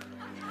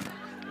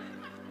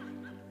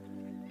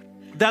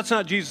 That's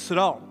not Jesus at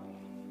all.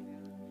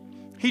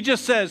 He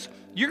just says,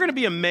 you're going to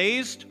be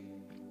amazed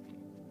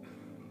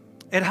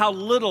at how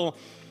little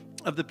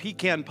of the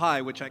pecan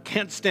pie, which I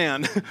can't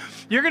stand,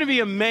 you're going to be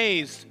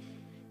amazed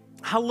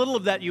how little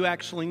of that you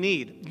actually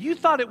need. You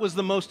thought it was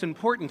the most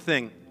important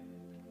thing,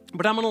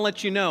 but I'm going to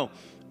let you know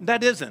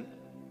that isn't.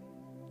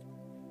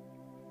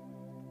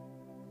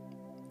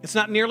 It's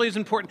not nearly as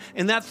important.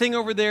 And that thing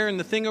over there and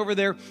the thing over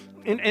there,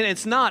 and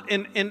it's not.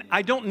 And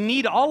I don't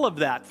need all of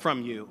that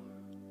from you.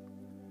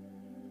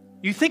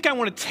 You think I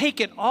want to take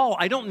it all.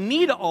 I don't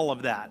need all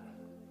of that.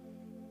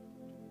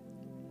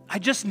 I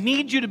just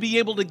need you to be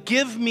able to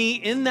give me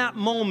in that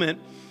moment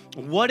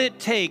what it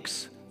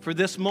takes for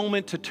this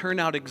moment to turn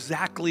out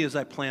exactly as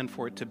I planned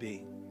for it to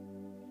be.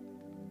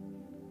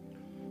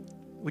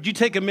 Would you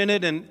take a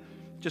minute and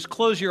just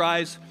close your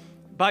eyes,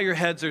 bow your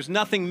heads? There's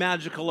nothing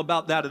magical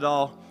about that at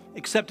all,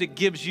 except it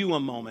gives you a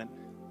moment.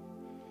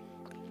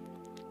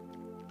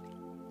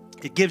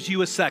 It gives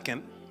you a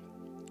second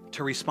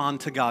to respond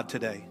to God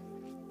today.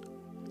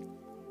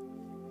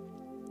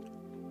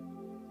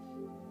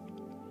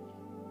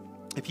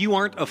 If you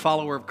aren't a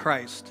follower of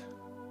Christ,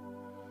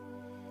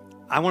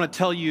 I want to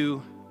tell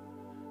you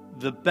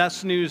the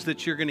best news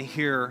that you're going to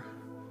hear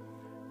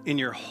in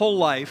your whole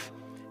life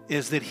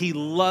is that He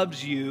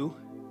loves you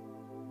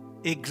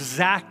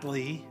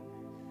exactly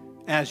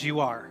as you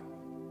are.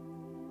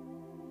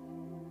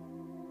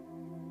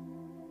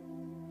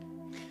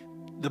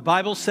 The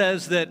Bible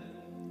says that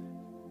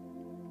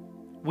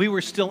we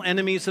were still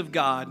enemies of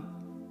God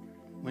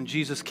when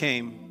Jesus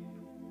came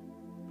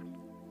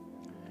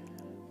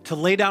to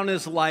lay down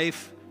His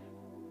life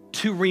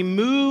to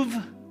remove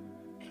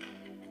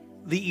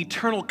the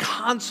eternal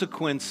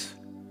consequence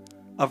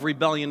of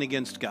rebellion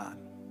against God.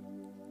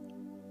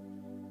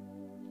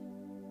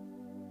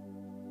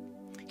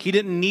 He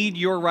didn't need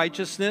your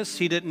righteousness.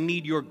 He didn't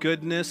need your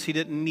goodness. He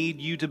didn't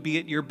need you to be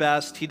at your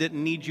best. He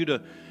didn't need you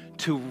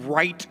to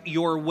right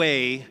your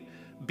way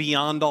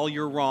beyond all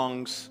your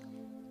wrongs.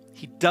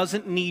 He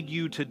doesn't need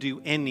you to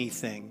do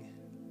anything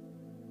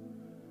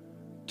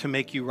to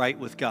make you right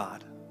with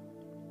God.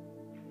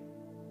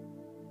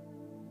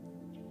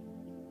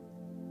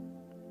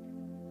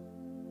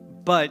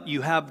 But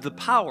you have the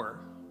power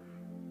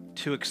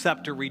to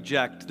accept or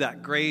reject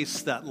that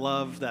grace, that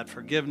love, that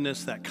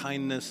forgiveness, that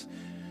kindness.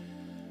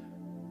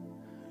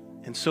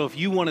 And so if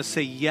you want to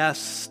say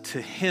yes to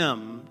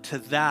Him, to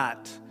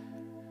that,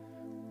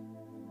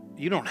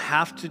 you don't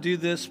have to do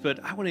this,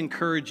 but I would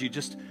encourage you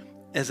just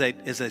as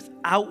an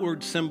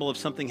outward symbol of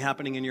something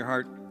happening in your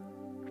heart,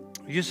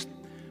 you just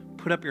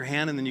put up your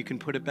hand and then you can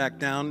put it back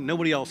down.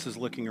 Nobody else is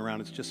looking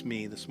around. It's just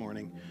me this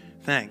morning.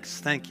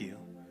 Thanks. Thank you.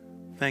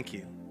 Thank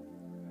you.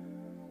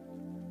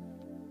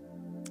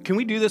 Can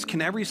we do this?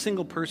 Can every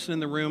single person in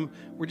the room,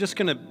 we're just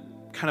going to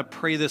kind of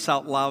pray this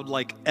out loud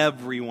like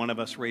every one of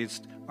us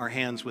raised our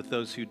hands with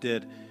those who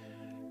did.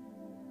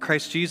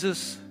 Christ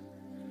Jesus,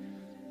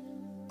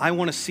 I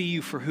want to see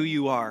you for who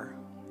you are.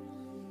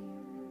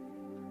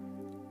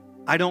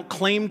 I don't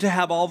claim to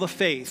have all the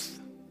faith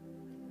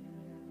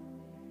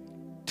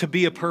to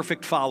be a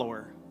perfect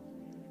follower,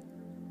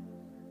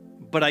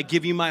 but I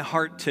give you my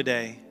heart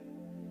today,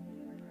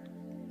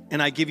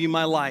 and I give you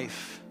my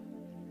life.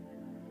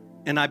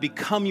 And I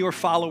become your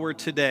follower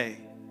today.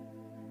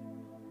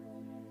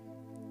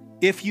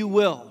 If you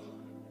will,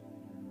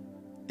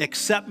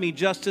 accept me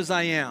just as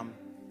I am.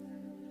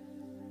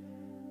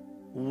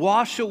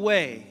 Wash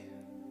away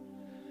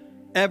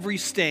every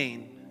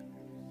stain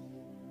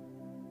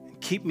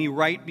and keep me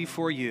right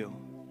before you.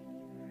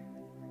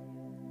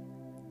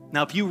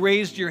 Now, if you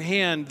raised your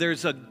hand,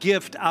 there's a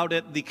gift out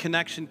at the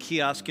Connection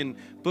Kiosk and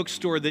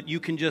bookstore that you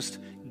can just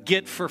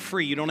get for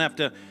free. You don't have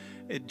to.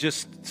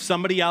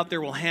 Somebody out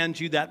there will hand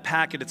you that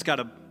packet. It's got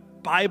a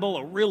Bible,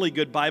 a really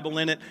good Bible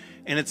in it,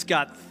 and it's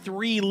got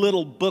 3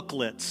 little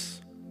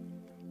booklets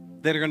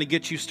that are going to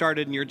get you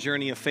started in your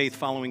journey of faith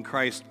following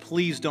Christ.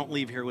 Please don't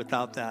leave here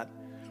without that.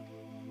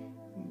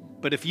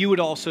 But if you would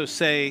also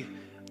say,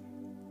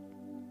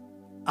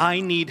 I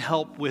need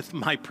help with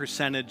my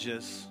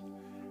percentages,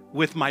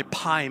 with my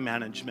pie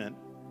management,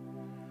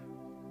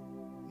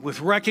 with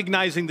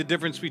recognizing the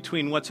difference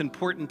between what's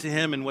important to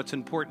him and what's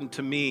important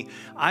to me,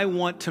 I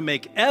want to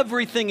make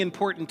everything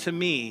important to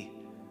me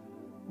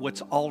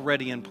what's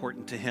already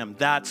important to him.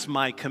 That's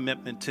my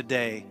commitment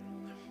today,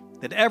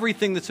 that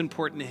everything that's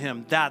important to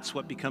him, that's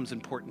what becomes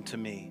important to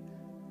me.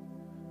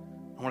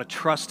 I want to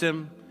trust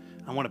him.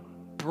 I want to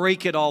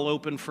break it all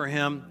open for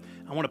him.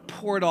 I want to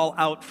pour it all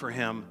out for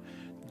him.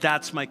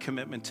 That's my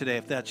commitment today.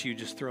 If that's you,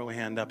 just throw a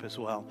hand up as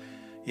well.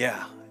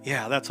 Yeah,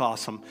 that's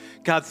awesome.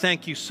 God,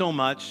 thank you so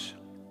much.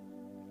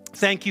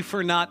 Thank you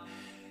for not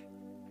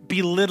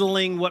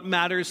belittling what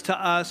matters to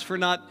us, for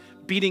not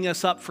beating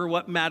us up for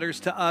what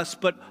matters to us,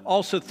 but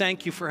also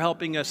thank you for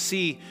helping us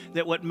see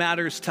that what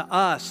matters to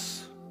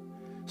us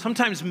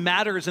sometimes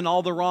matters in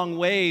all the wrong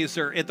ways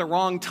or at the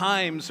wrong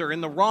times or in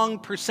the wrong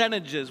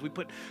percentages. We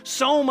put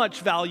so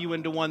much value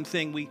into one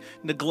thing, we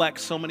neglect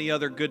so many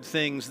other good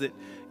things that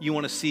you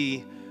want to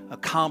see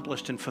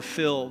accomplished and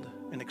fulfilled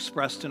and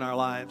expressed in our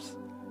lives.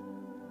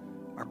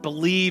 Our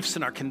beliefs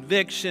and our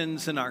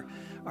convictions and our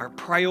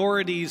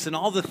priorities and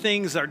all the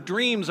things, our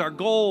dreams, our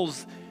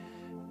goals,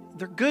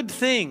 they're good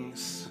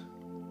things,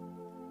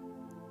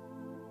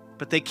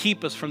 but they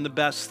keep us from the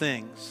best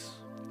things.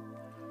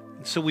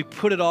 And so we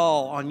put it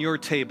all on your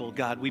table,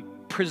 God. We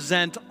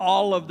present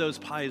all of those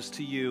pies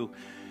to you,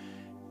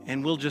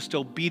 and we'll just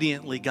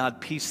obediently,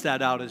 God, piece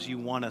that out as you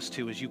want us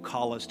to, as you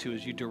call us to,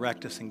 as you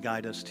direct us and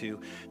guide us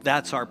to.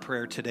 That's our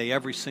prayer today,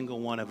 every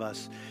single one of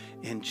us.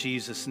 In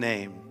Jesus'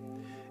 name,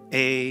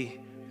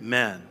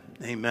 amen.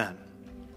 Amen.